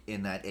joke,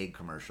 in that egg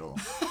commercial.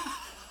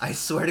 I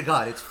swear to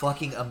God, it's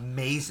fucking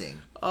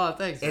amazing. Oh,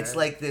 thanks. It's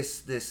like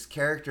this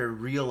character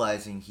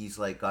realizing he's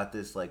like got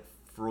this like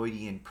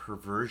Freudian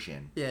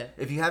perversion. Yeah.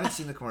 If you haven't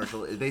seen the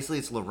commercial,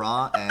 it's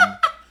Laurent and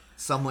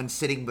someone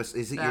sitting.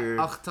 Is it your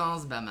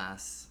Hortense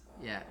Bamas?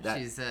 Yeah,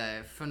 she's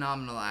a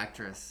phenomenal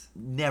actress.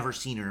 Never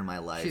seen her in my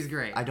life. She's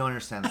great. I don't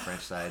understand the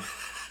French side.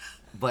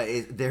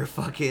 But they're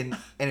fucking...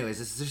 Anyways,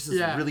 this is just this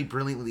really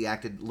brilliantly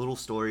acted little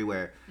story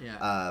where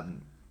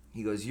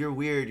he goes, you're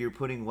weird, you're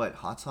putting, what,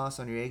 hot sauce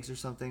on your eggs or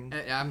something?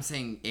 I'm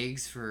saying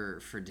eggs for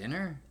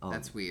dinner? Oh.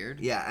 That's weird.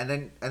 Yeah,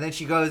 and then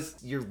she goes,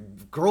 your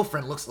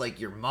girlfriend looks like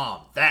your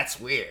mom. That's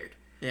weird.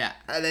 Yeah.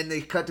 And then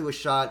they cut to a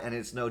shot, and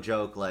it's no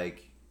joke,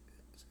 like,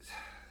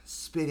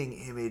 spitting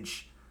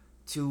image...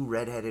 2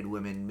 redheaded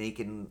women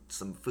making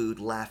some food,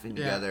 laughing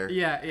together.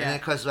 Yeah. And then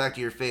it cuts back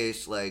to your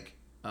face, like,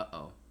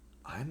 uh-oh,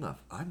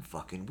 I'm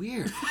fucking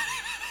weird.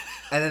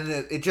 And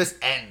then it just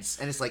ends,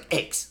 and it's like,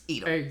 eggs,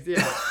 eat them. Eggs,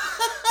 yeah.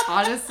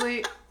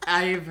 Honestly,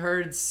 I've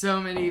heard so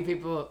many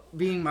people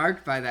being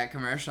marked by that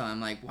commercial. I'm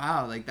like,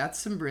 wow, like that's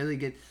some really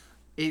good.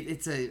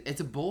 It's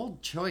a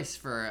bold choice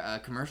for a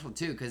commercial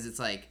too, because it's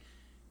like,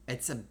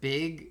 it's a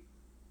big.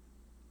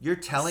 You're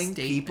telling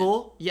statement.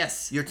 People.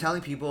 Yes. You're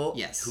telling people.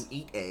 Yes. Who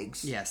eat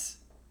eggs. Yes.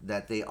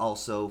 That they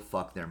also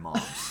fuck their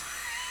moms.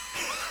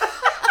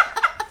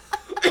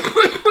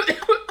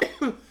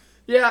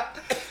 Yeah.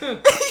 You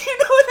know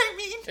what I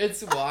mean?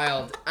 It's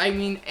wild. I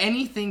mean,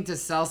 anything to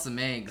sell some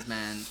eggs,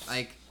 man.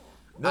 Like,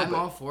 I'm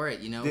all for it,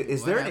 you know.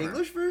 Is there an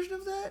English version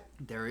of that?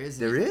 There is.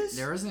 There is?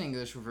 There is an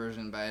English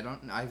version, but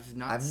I've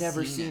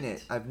never seen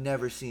it. I've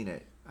never seen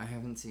it. I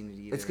haven't seen it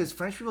either. It's because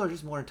French people are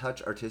just more in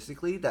touch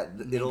artistically that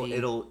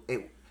they'll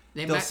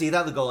see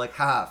that, they'll go like,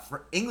 haha.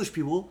 For English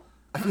people,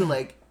 I feel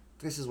like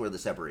this is where the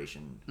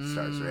separation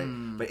starts,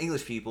 right? But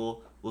English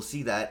people will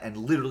see that and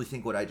literally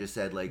think what I just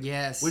said, like,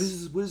 yes. What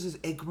is this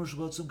egg commercial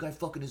about some guy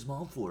fucking his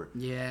mom for?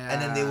 Yeah. And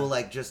then they will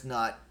like just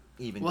not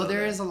even. Well,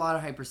 there is a lot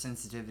of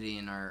hypersensitivity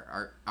in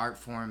our art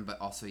form,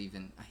 but also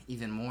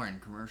even more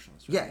in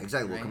commercials. Right? Yeah,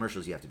 exactly. Right? Well,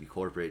 commercials you have to be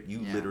corporate. You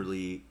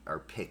literally are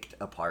picked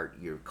apart.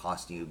 Your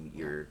costume,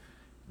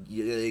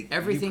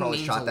 everything. You probably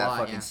shot that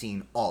fucking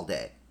scene all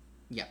day.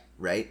 Yeah.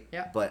 Right?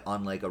 Yeah. But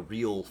on like a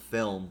real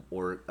film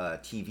or a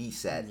TV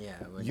set,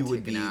 you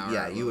would be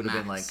you would have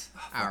been like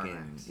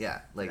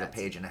a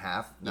page and a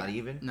half, not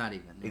even. Not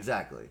even. Yeah.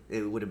 Exactly.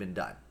 It would have been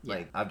done. Yeah.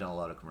 Like I've done a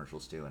lot of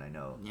commercials too, and I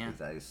know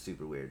that is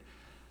super weird.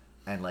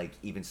 And like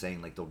even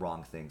saying like the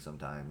wrong thing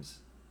sometimes.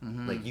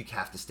 Like you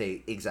have to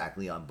stay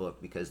exactly on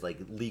book because like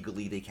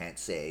legally they can't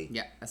say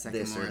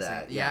this or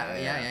that.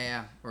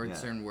 Yeah. Or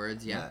certain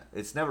words. Yeah.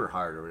 It's never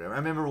hard or whatever. I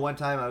remember one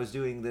time I was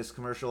doing this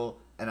commercial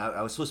and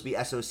I was supposed to be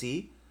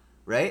SOC,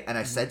 right? And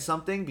I said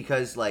something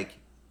because like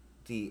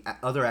the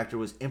other actor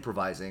was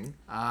improvising.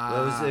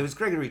 Ah. It was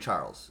Gregory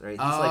Charles, right? He's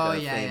Oh, like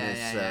a yeah, famous.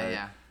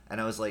 yeah. And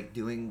I was like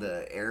doing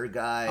the air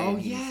guy. Oh,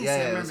 and yes, yeah, I it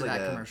remember was like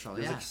that commercial, It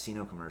was yeah. a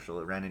casino commercial.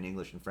 It ran in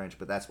English and French,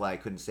 but that's why I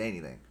couldn't say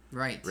anything.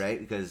 Right. Right,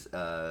 because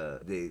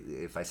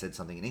if I said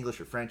something in English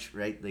or French,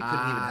 right, they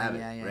couldn't even have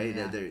it, right?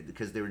 Yeah.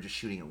 Because they were just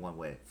shooting it one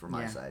way from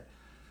my Yeah. side,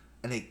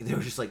 and they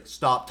were just like,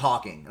 stop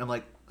talking, and I'm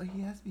like, oh,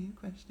 he asked me a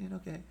question,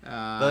 okay,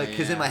 but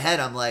because in my head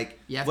I'm like,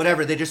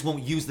 whatever, they just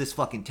won't use this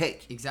fucking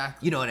take.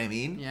 Exactly. You know what I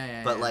mean?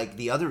 Yeah. But like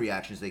the other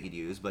reactions they could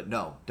use, but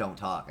no, don't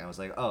talk. And I was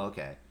like, oh,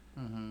 okay.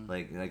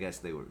 Like I guess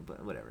they were,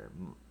 but whatever.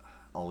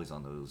 Always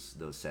on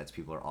those sets,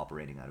 people are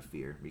operating out of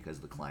fear because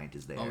the client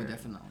is there. Oh,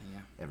 definitely,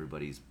 yeah.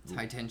 Everybody's It's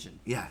high tension.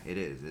 Yeah, it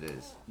is. It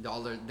is.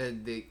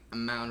 The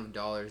amount of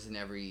dollars in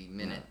every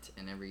minute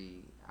and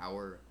every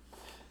hour,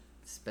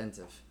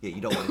 expensive. Yeah,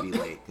 you don't want to be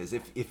late because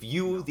if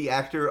you the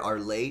actor are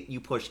late,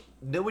 you push.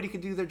 Nobody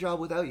can do their job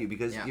without you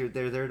because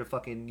they're there to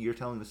fucking you're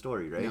telling the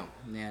story, right? No,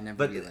 yeah, never.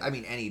 But be late. I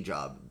mean, any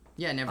job.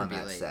 Yeah, never on be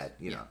that late. set,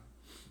 you know.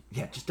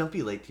 Yeah, just don't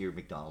be late to your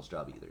McDonald's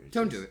job either.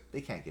 Don't do it.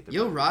 They can't get their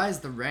You'll money. rise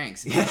the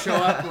ranks. If you show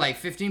up like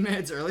 15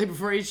 minutes early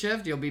before each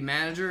shift, you'll be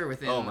manager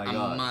within a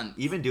month.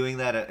 Even doing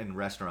that in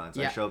restaurants,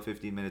 I Yeah. show up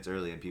 15 minutes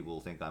early and people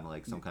will think I'm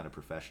like some kind of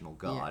professional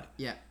god.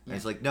 Yeah. And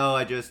it's like, no,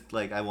 I just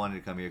like I wanted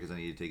to come here because I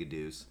needed to take a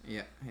deuce.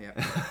 Yeah.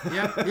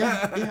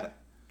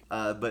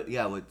 But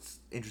yeah,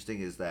 what's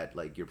interesting is that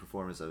like your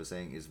performance, I was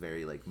saying, is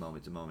very like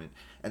moment to moment,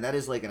 and that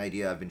is like an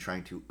idea I've been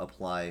trying to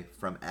apply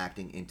from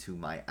acting into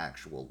my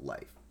actual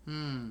life.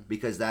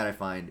 Because that I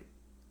find,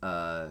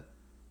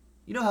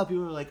 you know how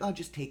people are like, oh,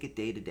 just take it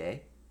day to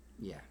day.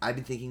 Yeah. I've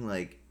been thinking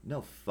like,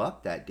 no,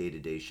 fuck that day to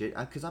day shit,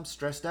 because I'm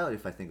stressed out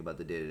if I think about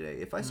the day to day.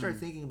 If I start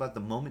thinking about the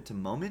moment to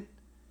moment,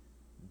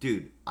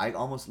 dude, I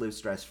almost live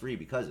stress free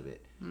because of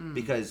it.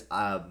 Because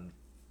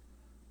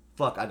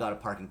fuck, I got a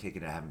parking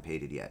ticket and I haven't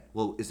paid it yet.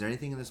 Well, is there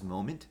anything in this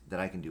moment that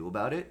I can do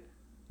about it?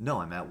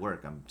 No, I'm at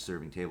work. I'm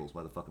serving tables.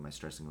 Why the fuck am I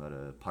stressing about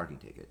a parking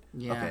ticket?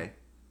 Yeah. Okay.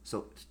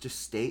 So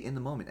just stay in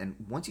the moment. And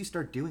once you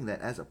start doing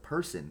that as a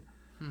person,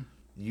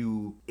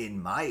 you,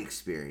 in my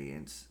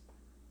experience,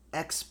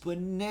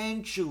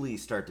 exponentially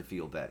start to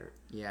feel better.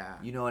 Yeah.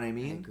 You know what I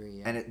mean? I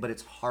agree, yeah. But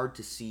it's hard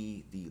to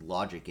see the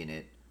logic in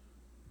it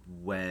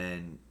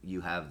when you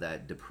have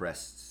that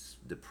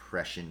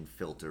depression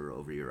filter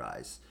over your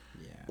eyes.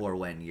 Yeah. Or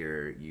when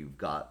you've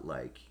got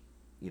like,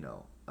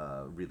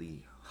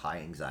 really high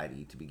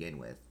anxiety to begin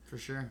with. For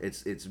sure.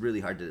 It's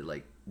really hard to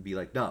like be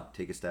like, no,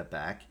 take a step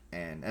back,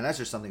 and that's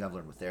just something I've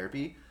learned with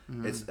therapy.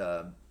 It's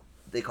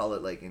they call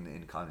it like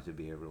in cognitive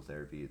behavioral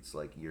therapy, it's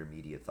like your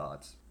immediate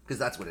thoughts, because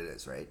that's what it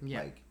is, right?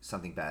 Yeah. Like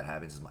something bad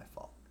happens is my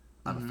fault.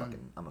 I'm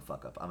a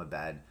fuck up. I'm a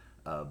bad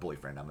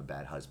boyfriend. I'm a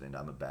bad husband.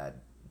 I'm a bad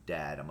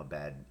dad. I'm a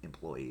bad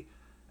employee.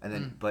 And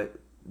then, but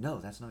no,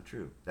 that's not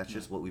true. That's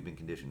just what we've been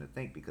conditioned to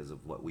think because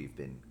of what we've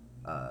been,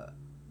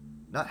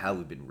 not how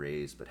we've been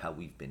raised, but how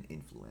we've been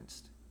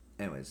influenced.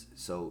 Anyways,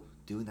 so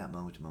doing that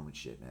moment to moment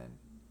shit, man,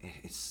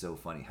 it's so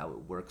funny how it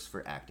works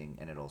for acting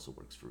and it also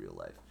works for real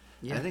life.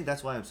 Yeah. And I think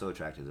that's why I'm so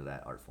attracted to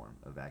that art form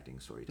of acting,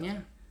 storytelling.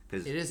 Yeah.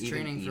 Because It is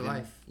training for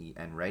life.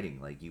 And writing,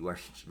 like you are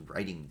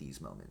writing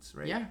these moments,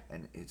 right? Yeah.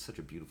 And it's such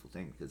a beautiful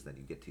thing because then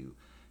you get to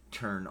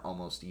turn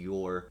almost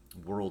your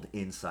world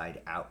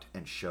inside out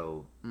and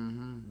show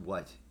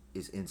what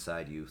is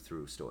inside you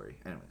through story.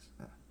 Anyways,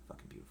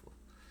 fucking beautiful.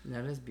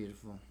 That is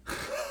beautiful.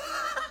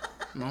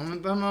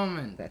 Moment by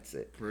moment. That's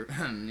it.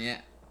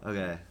 Yeah.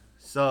 Okay,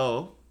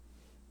 so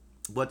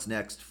what's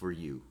next for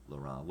you,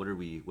 Laurent? What are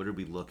we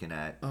looking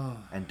at? Oh.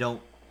 And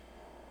don't.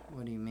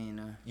 What do you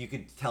mean? You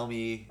could tell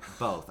me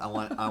both. I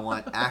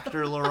want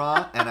actor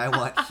Laurent and I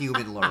want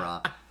human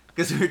Laurent.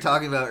 Because we were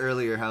talking about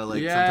earlier how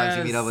like sometimes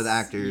you meet up with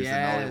actors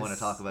and all they want to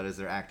talk about is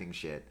their acting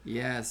shit.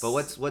 Yes. But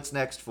what's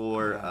next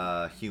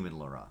for human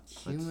Laurent?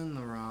 Human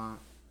Laurent.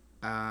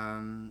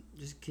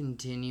 Just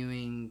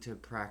continuing to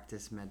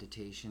practice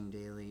meditation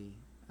daily,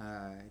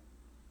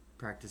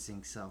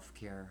 practicing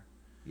self-care.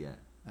 Yeah.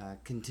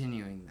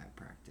 Continuing that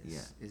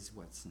practice is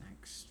what's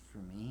next for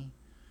me.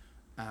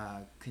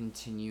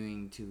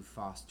 Continuing to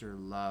foster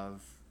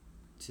love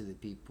to the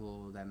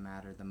people that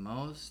matter the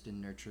most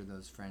and nurture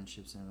those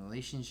friendships and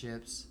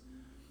relationships.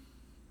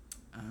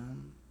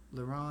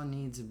 Laurent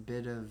needs a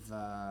bit of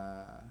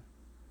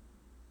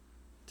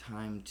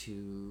time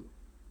to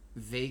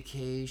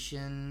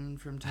vacation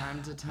from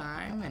time to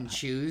time and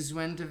choose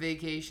when to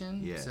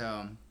vacation. Yeah.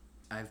 So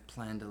I've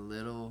planned a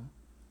little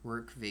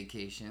work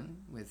vacation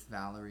with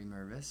Valerie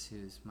Mervis,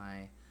 who's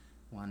my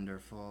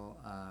wonderful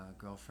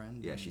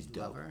girlfriend. Yeah, and she's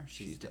dope. lover.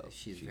 She's dope.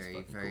 She's very,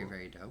 fucking very, cool.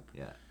 very dope.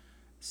 Yeah.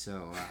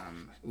 So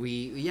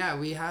we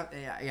have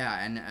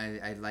and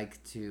I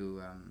like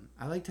to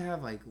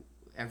have like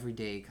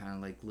everyday kind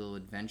of like little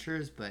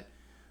adventures, but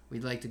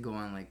we'd like to go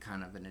on like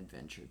kind of an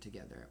adventure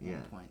together at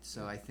one point.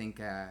 So I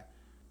think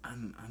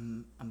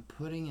I'm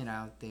putting it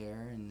out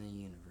there in the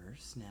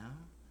universe now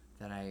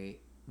that I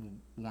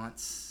want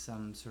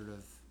some sort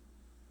of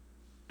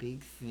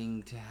big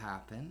thing to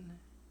happen,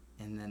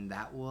 and then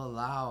that will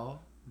allow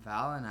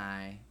Val and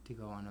I to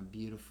go on a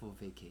beautiful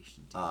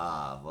vacation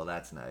together. Well,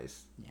 that's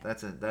nice. Yeah.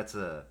 That's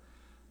a.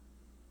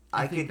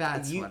 I think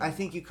that's you. what I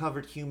think you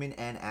covered human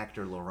and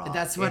actor Laurent.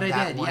 That's what in I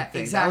that did. one Yeah,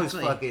 thing. exactly. That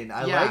was fucking.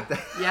 I yeah. like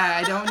that. Yeah,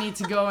 I don't need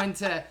to go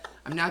into.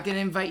 I'm not gonna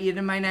invite you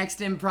to my next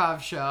improv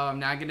show. I'm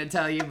not gonna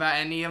tell you about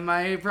any of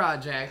my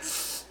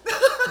projects.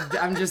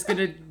 I'm just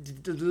gonna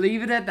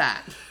leave it at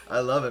that. I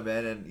love it,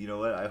 man, and you know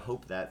what? I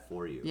hope that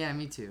for you. Yeah,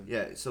 me too.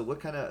 Yeah. So what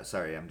kind of?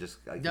 Sorry, I'm just.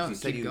 No, you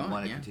said keep you going,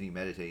 want to yeah. continue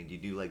meditating. Do you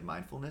do like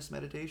mindfulness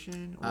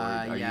meditation, or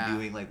are yeah. you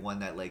doing like one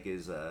that like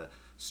is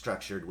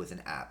structured with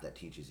an app that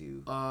teaches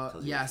you?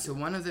 tells you Yeah. what to So do?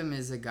 one of them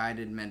is a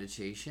guided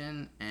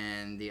meditation,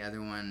 and the other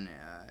one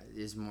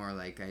is more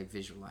like I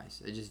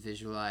visualize. I just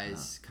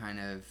visualize kind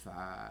of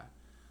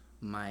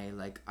my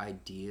like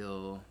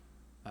ideal.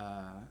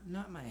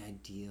 Not my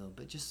ideal,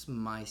 but just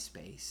my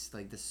space,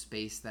 like the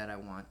space that I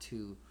want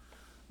to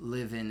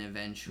live in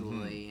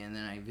eventually. And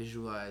then I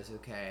visualize,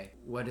 okay,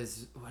 what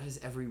does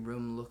every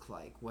room look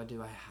like? What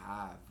do I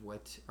have?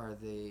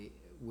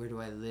 Where do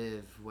I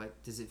live?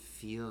 What does it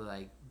feel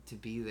like to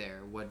be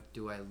there? What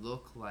do I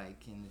look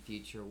like in the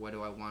future? What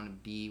do I want to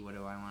be? What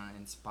do I want to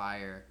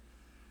inspire?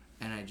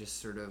 And I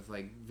just sort of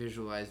like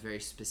visualize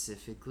very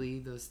specifically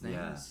those things.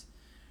 Yeah.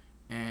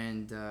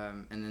 And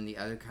then the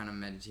other kind of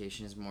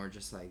meditation is more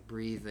just like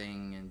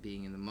breathing and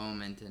being in the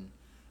moment and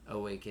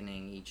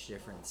awakening each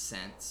different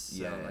sense.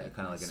 Yeah, so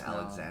kind of like an smell.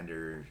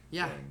 Alexander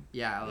Yeah, thing.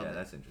 yeah, I love it.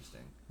 That's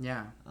interesting.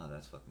 Yeah. Oh,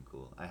 that's fucking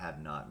cool. I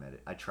have not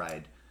I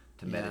tried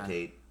to Yeah.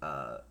 meditate.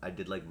 I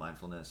did like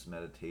mindfulness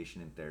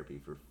meditation and therapy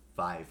for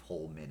 5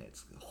 whole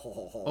minutes.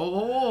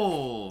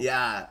 Oh.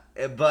 Yeah,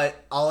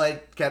 but all I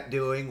kept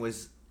doing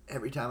was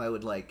every time I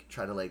would like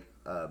try to like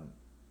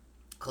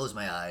close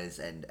my eyes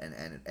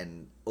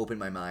and open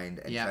my mind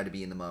and Yeah. try to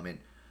be in the moment,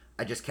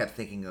 I just kept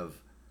thinking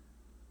of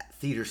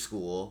theater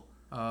school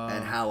Oh.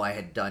 and how I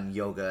had done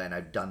yoga and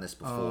I've done this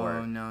before.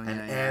 Oh, no, and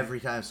yeah, yeah.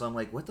 every time, so I'm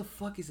like, what the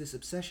fuck is this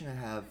obsession I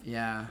have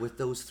Yeah. with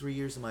those 3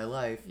 years of my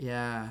life?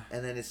 Yeah.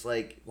 And then it's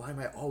like, why am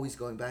I always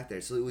going back there?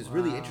 So it was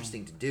really Wow.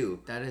 interesting to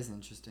do. That is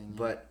interesting. Yeah.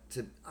 But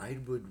I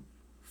would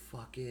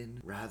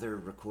fucking rather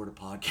record a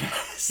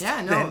podcast.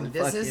 Yeah, no, than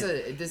this is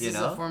fucking- you a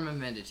know? form of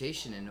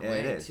meditation in a Yeah, way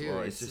it is. too.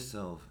 Well, it's just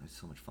so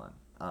much fun.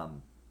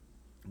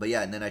 But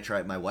yeah, and then I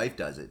tried. My wife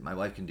does it. My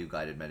wife can do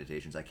guided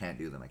meditations. I can't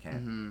do them. I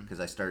can't because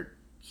I start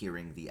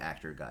hearing the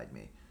actor guide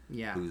me.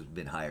 Yeah. Who's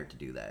been hired to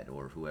do that,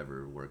 or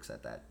whoever works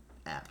at that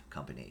app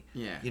company.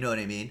 Yeah. You know what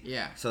I mean?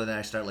 Yeah. So then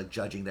I start like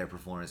judging their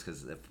performance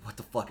because what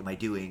the fuck am I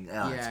doing?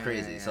 Oh, it's Yeah,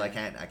 crazy. yeah, So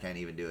yeah. I can't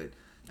even do it.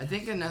 I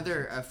think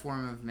another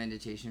form of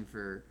meditation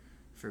for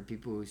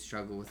people who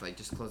struggle with like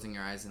just closing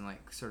your eyes and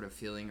like sort of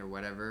feeling or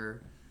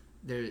whatever,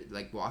 they're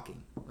like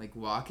walking Yeah,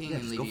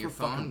 and just leave go your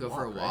for a phone, fucking go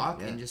for a walk, right?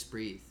 walk Yeah. and just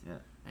breathe. Yeah.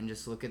 And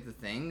just look at the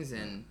things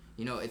and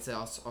you know it's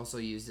also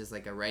used as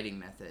like a writing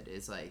method.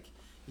 It's like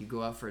you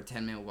go out for a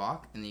 10-minute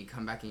walk and then you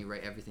come back and you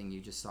write everything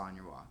you just saw on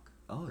your walk.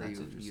 Oh, that that's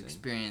you interesting.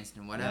 experienced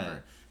and whatever, Yeah.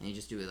 and you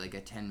just do it like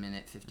a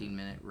 10-minute,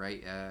 15-minute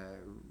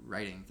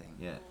writing thing.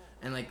 Yeah.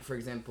 And like for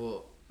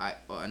example,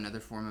 another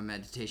form of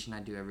meditation I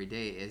do every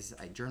day is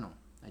I journal.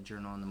 I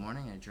journal in the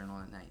morning and I journal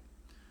at night.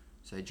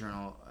 So I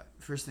journal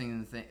first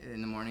thing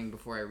in the morning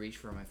before I reach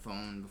for my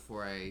phone,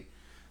 before I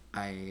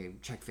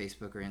check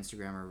Facebook or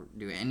Instagram or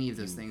do any of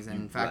those things.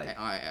 And in fact, right.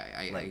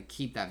 I Like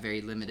keep that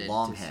very limited.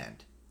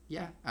 Longhand.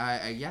 Yeah,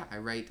 I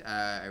write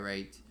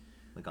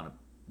Like on a.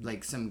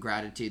 like some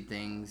gratitude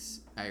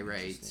things. I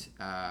write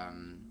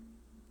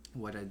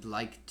what I'd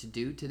like to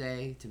do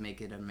today to make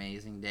it an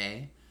amazing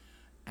day,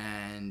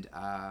 and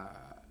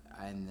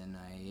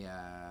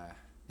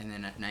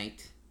then at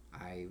night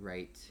I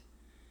write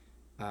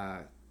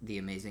the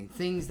amazing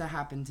things that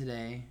happened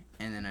today,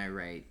 and then I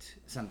write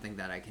something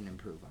that I can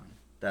improve on.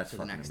 That's for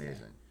the fucking next day.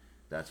 amazing.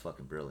 That's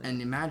fucking brilliant.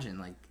 And imagine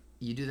like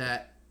you do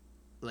that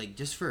like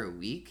just for a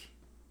week,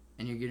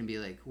 and you're gonna be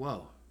like,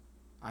 whoa,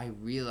 I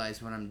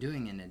realize what I'm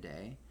doing in a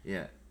day.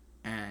 Yeah.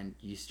 And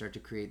you start to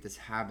create this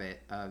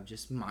habit of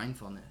just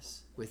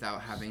mindfulness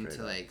without having Straight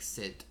to up. like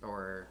sit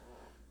or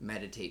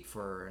meditate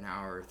for an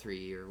hour or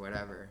 3 or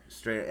whatever.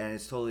 Straight, and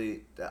it's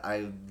totally.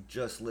 I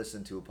just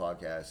listened to a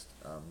podcast,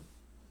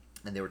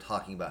 and they were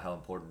talking about how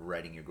important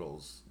writing your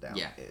goals down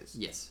is.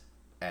 Yes.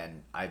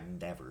 And I've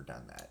never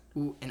done that.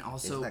 Ooh, and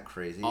also Isn't that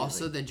crazy?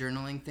 Also, Like- the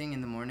journaling thing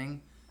in the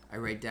morning, I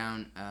write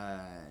down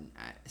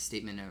a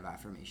statement of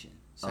affirmation.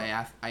 So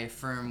I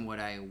affirm what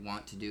I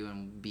want to do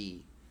and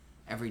be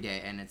every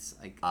day, and it's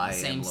like the I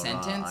same am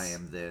Laurent, sentence. I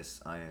am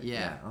this. I am.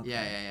 Yeah, okay.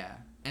 yeah.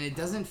 And it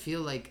doesn't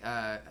feel like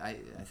I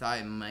thought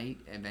it might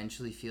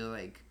eventually feel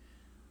like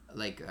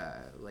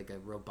a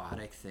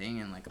robotic thing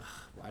and like, ugh,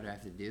 why do I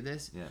have to do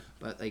this? Yeah.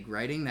 But like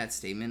writing that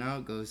statement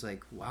out goes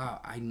like, wow,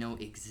 I know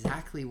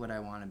exactly what I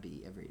want to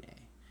be every day,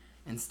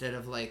 instead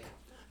of like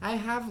I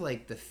have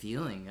like the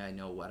feeling I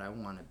know what I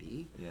want to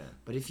be. Yeah.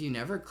 But if you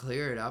never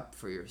clear it up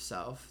for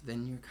yourself,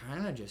 then you're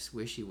kind of just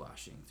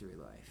wishy-washing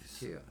through life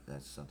too.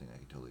 That's something I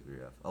can totally agree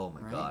with. Oh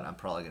my Right? god, I'm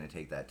probably gonna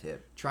take that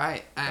tip. Try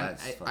it.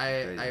 That's fucking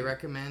I crazy.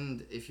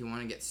 recommend if you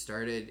want to get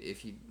started.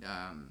 If you,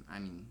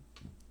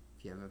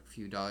 if you have a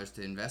few dollars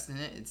to invest in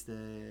it, it's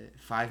the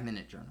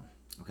 5-minute journal.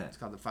 Okay. It's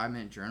called the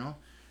 5-minute journal.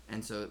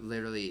 And so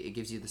literally it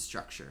gives you the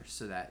structure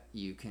so that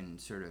you can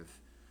sort of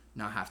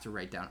not have to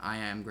write down I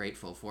am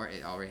grateful for.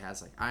 It already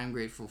has like I am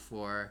grateful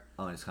for.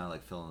 Oh, and it's kind of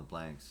like fill in the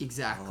blanks.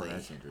 Exactly. Oh,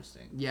 that's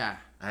interesting. Yeah.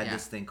 I had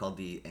this thing called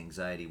the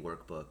anxiety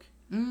workbook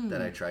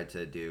that I tried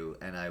to do,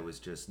 and I was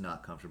just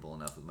not comfortable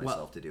enough with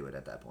myself to do it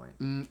at that point.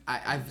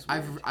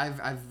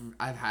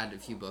 I've had a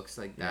few books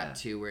like that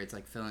too, where it's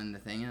like fill in the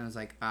thing, and I was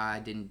like, I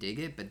didn't dig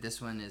it, but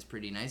this one is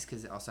pretty nice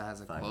because it also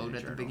has a quote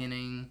at the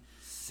beginning,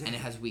 and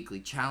it has weekly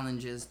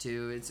challenges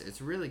too.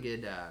 It's a really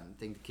good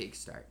thing to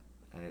kickstart.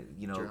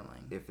 You know,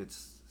 journaling. If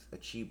it's a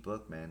cheap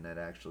book, man, that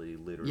actually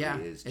literally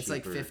is cheaper. It's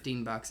like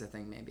 $15, I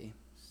think, maybe.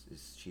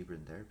 It's cheaper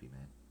than therapy,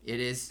 man. It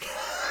is.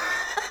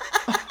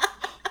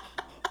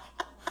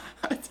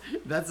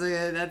 That's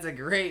a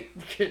great.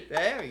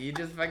 Hey, you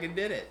just fucking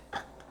did it.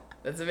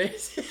 That's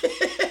amazing.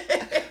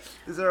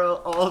 These are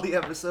all the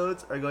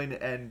episodes are going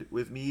to end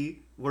with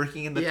me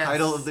working in the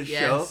title of the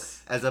show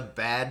as a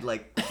bad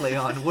like play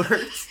on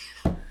words.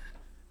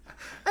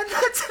 And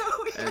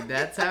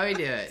that's how we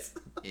do it.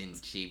 In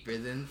Cheaper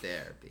Than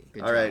Therapy.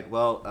 Good all job. right.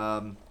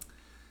 Well,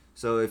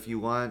 so if you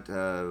want,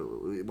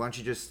 why don't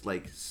you just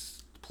like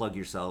plug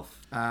yourself?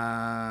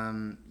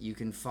 You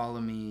can follow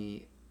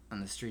me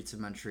on the streets of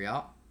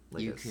Montreal.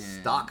 Like you a can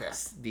stalker.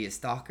 Be a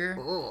stalker.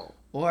 Oh.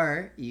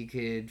 Or you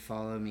could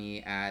follow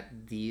me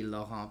at the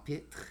Laurent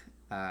Pitre.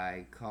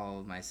 I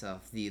call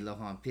myself the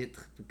Laurent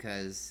Pitre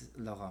because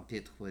Laurent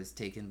Pitre was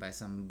taken by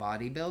some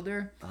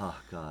bodybuilder. Oh,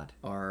 God.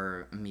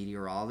 Or a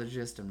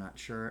meteorologist, I'm not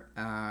sure.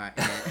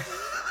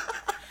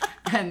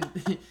 And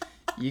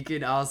you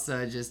could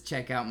also just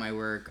check out my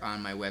work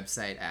on my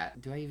website at...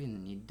 Do I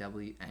even need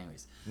W?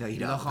 Anyways. No, you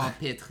don't.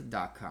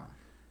 LaurentPitre.com.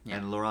 Yeah.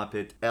 And Laurent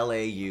Pitre,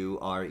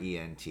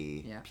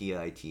 LaurentPitre.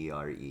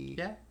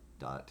 Yeah.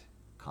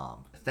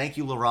 .com. Thank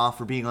you, Laurent,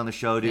 for being on the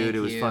show, dude. Thank it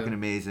was you. fucking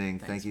amazing.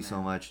 Thanks, Thank you so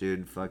man. much,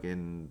 dude.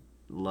 Fucking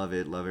love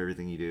it. Love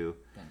everything you do.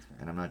 Thanks, man.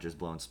 And I'm not just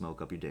blowing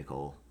smoke up your dick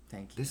hole.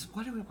 Thank you. This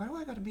why do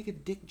I gotta make a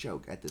dick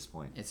joke at this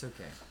point? It's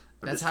okay.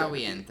 I'm That's just how trying we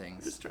to be- end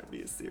things. Just trying to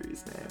be a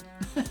serious man.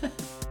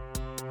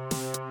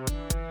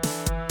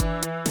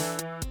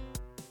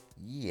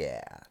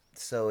 Yeah.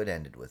 So it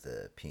ended with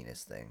a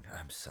penis thing.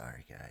 I'm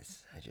sorry,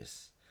 guys.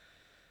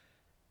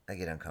 I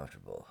get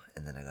uncomfortable,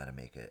 and then I gotta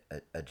make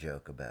a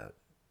joke about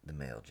the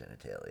male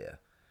genitalia.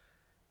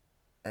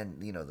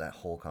 And, you know, that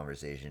whole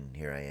conversation,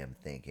 here I am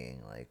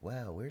thinking, like,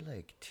 wow, we're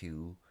like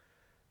two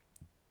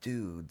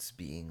dudes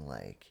being,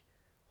 like,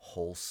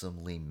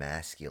 wholesomely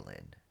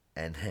masculine.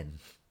 And then,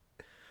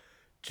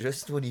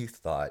 just when you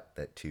thought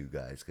that two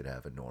guys could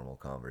have a normal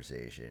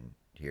conversation,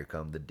 here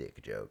come the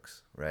dick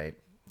jokes, right?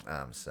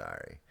 I'm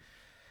sorry.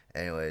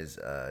 Anyways,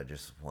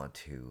 just want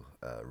to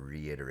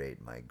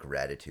reiterate my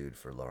gratitude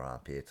for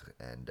Laurent Pitre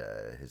and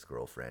his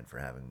girlfriend for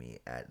having me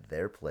at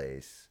their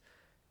place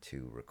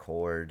to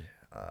record.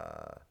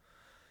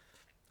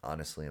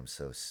 Honestly, I'm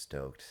so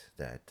stoked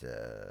that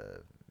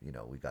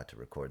we got to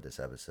record this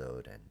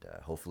episode, and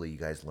hopefully you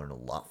guys learn a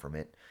lot from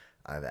it.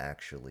 I've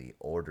actually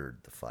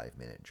ordered the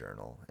 5-minute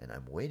journal, and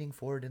I'm waiting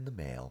for it in the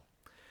mail.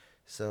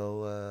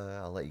 So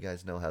I'll let you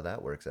guys know how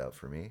that works out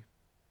for me.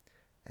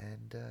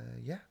 And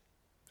yeah.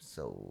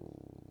 So,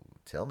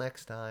 till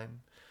next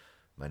time,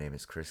 my name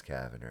is Chris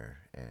Kavanagh,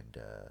 and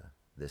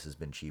this has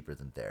been Cheaper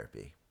Than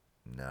Therapy.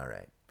 All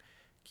right,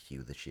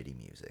 cue the shitty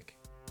music.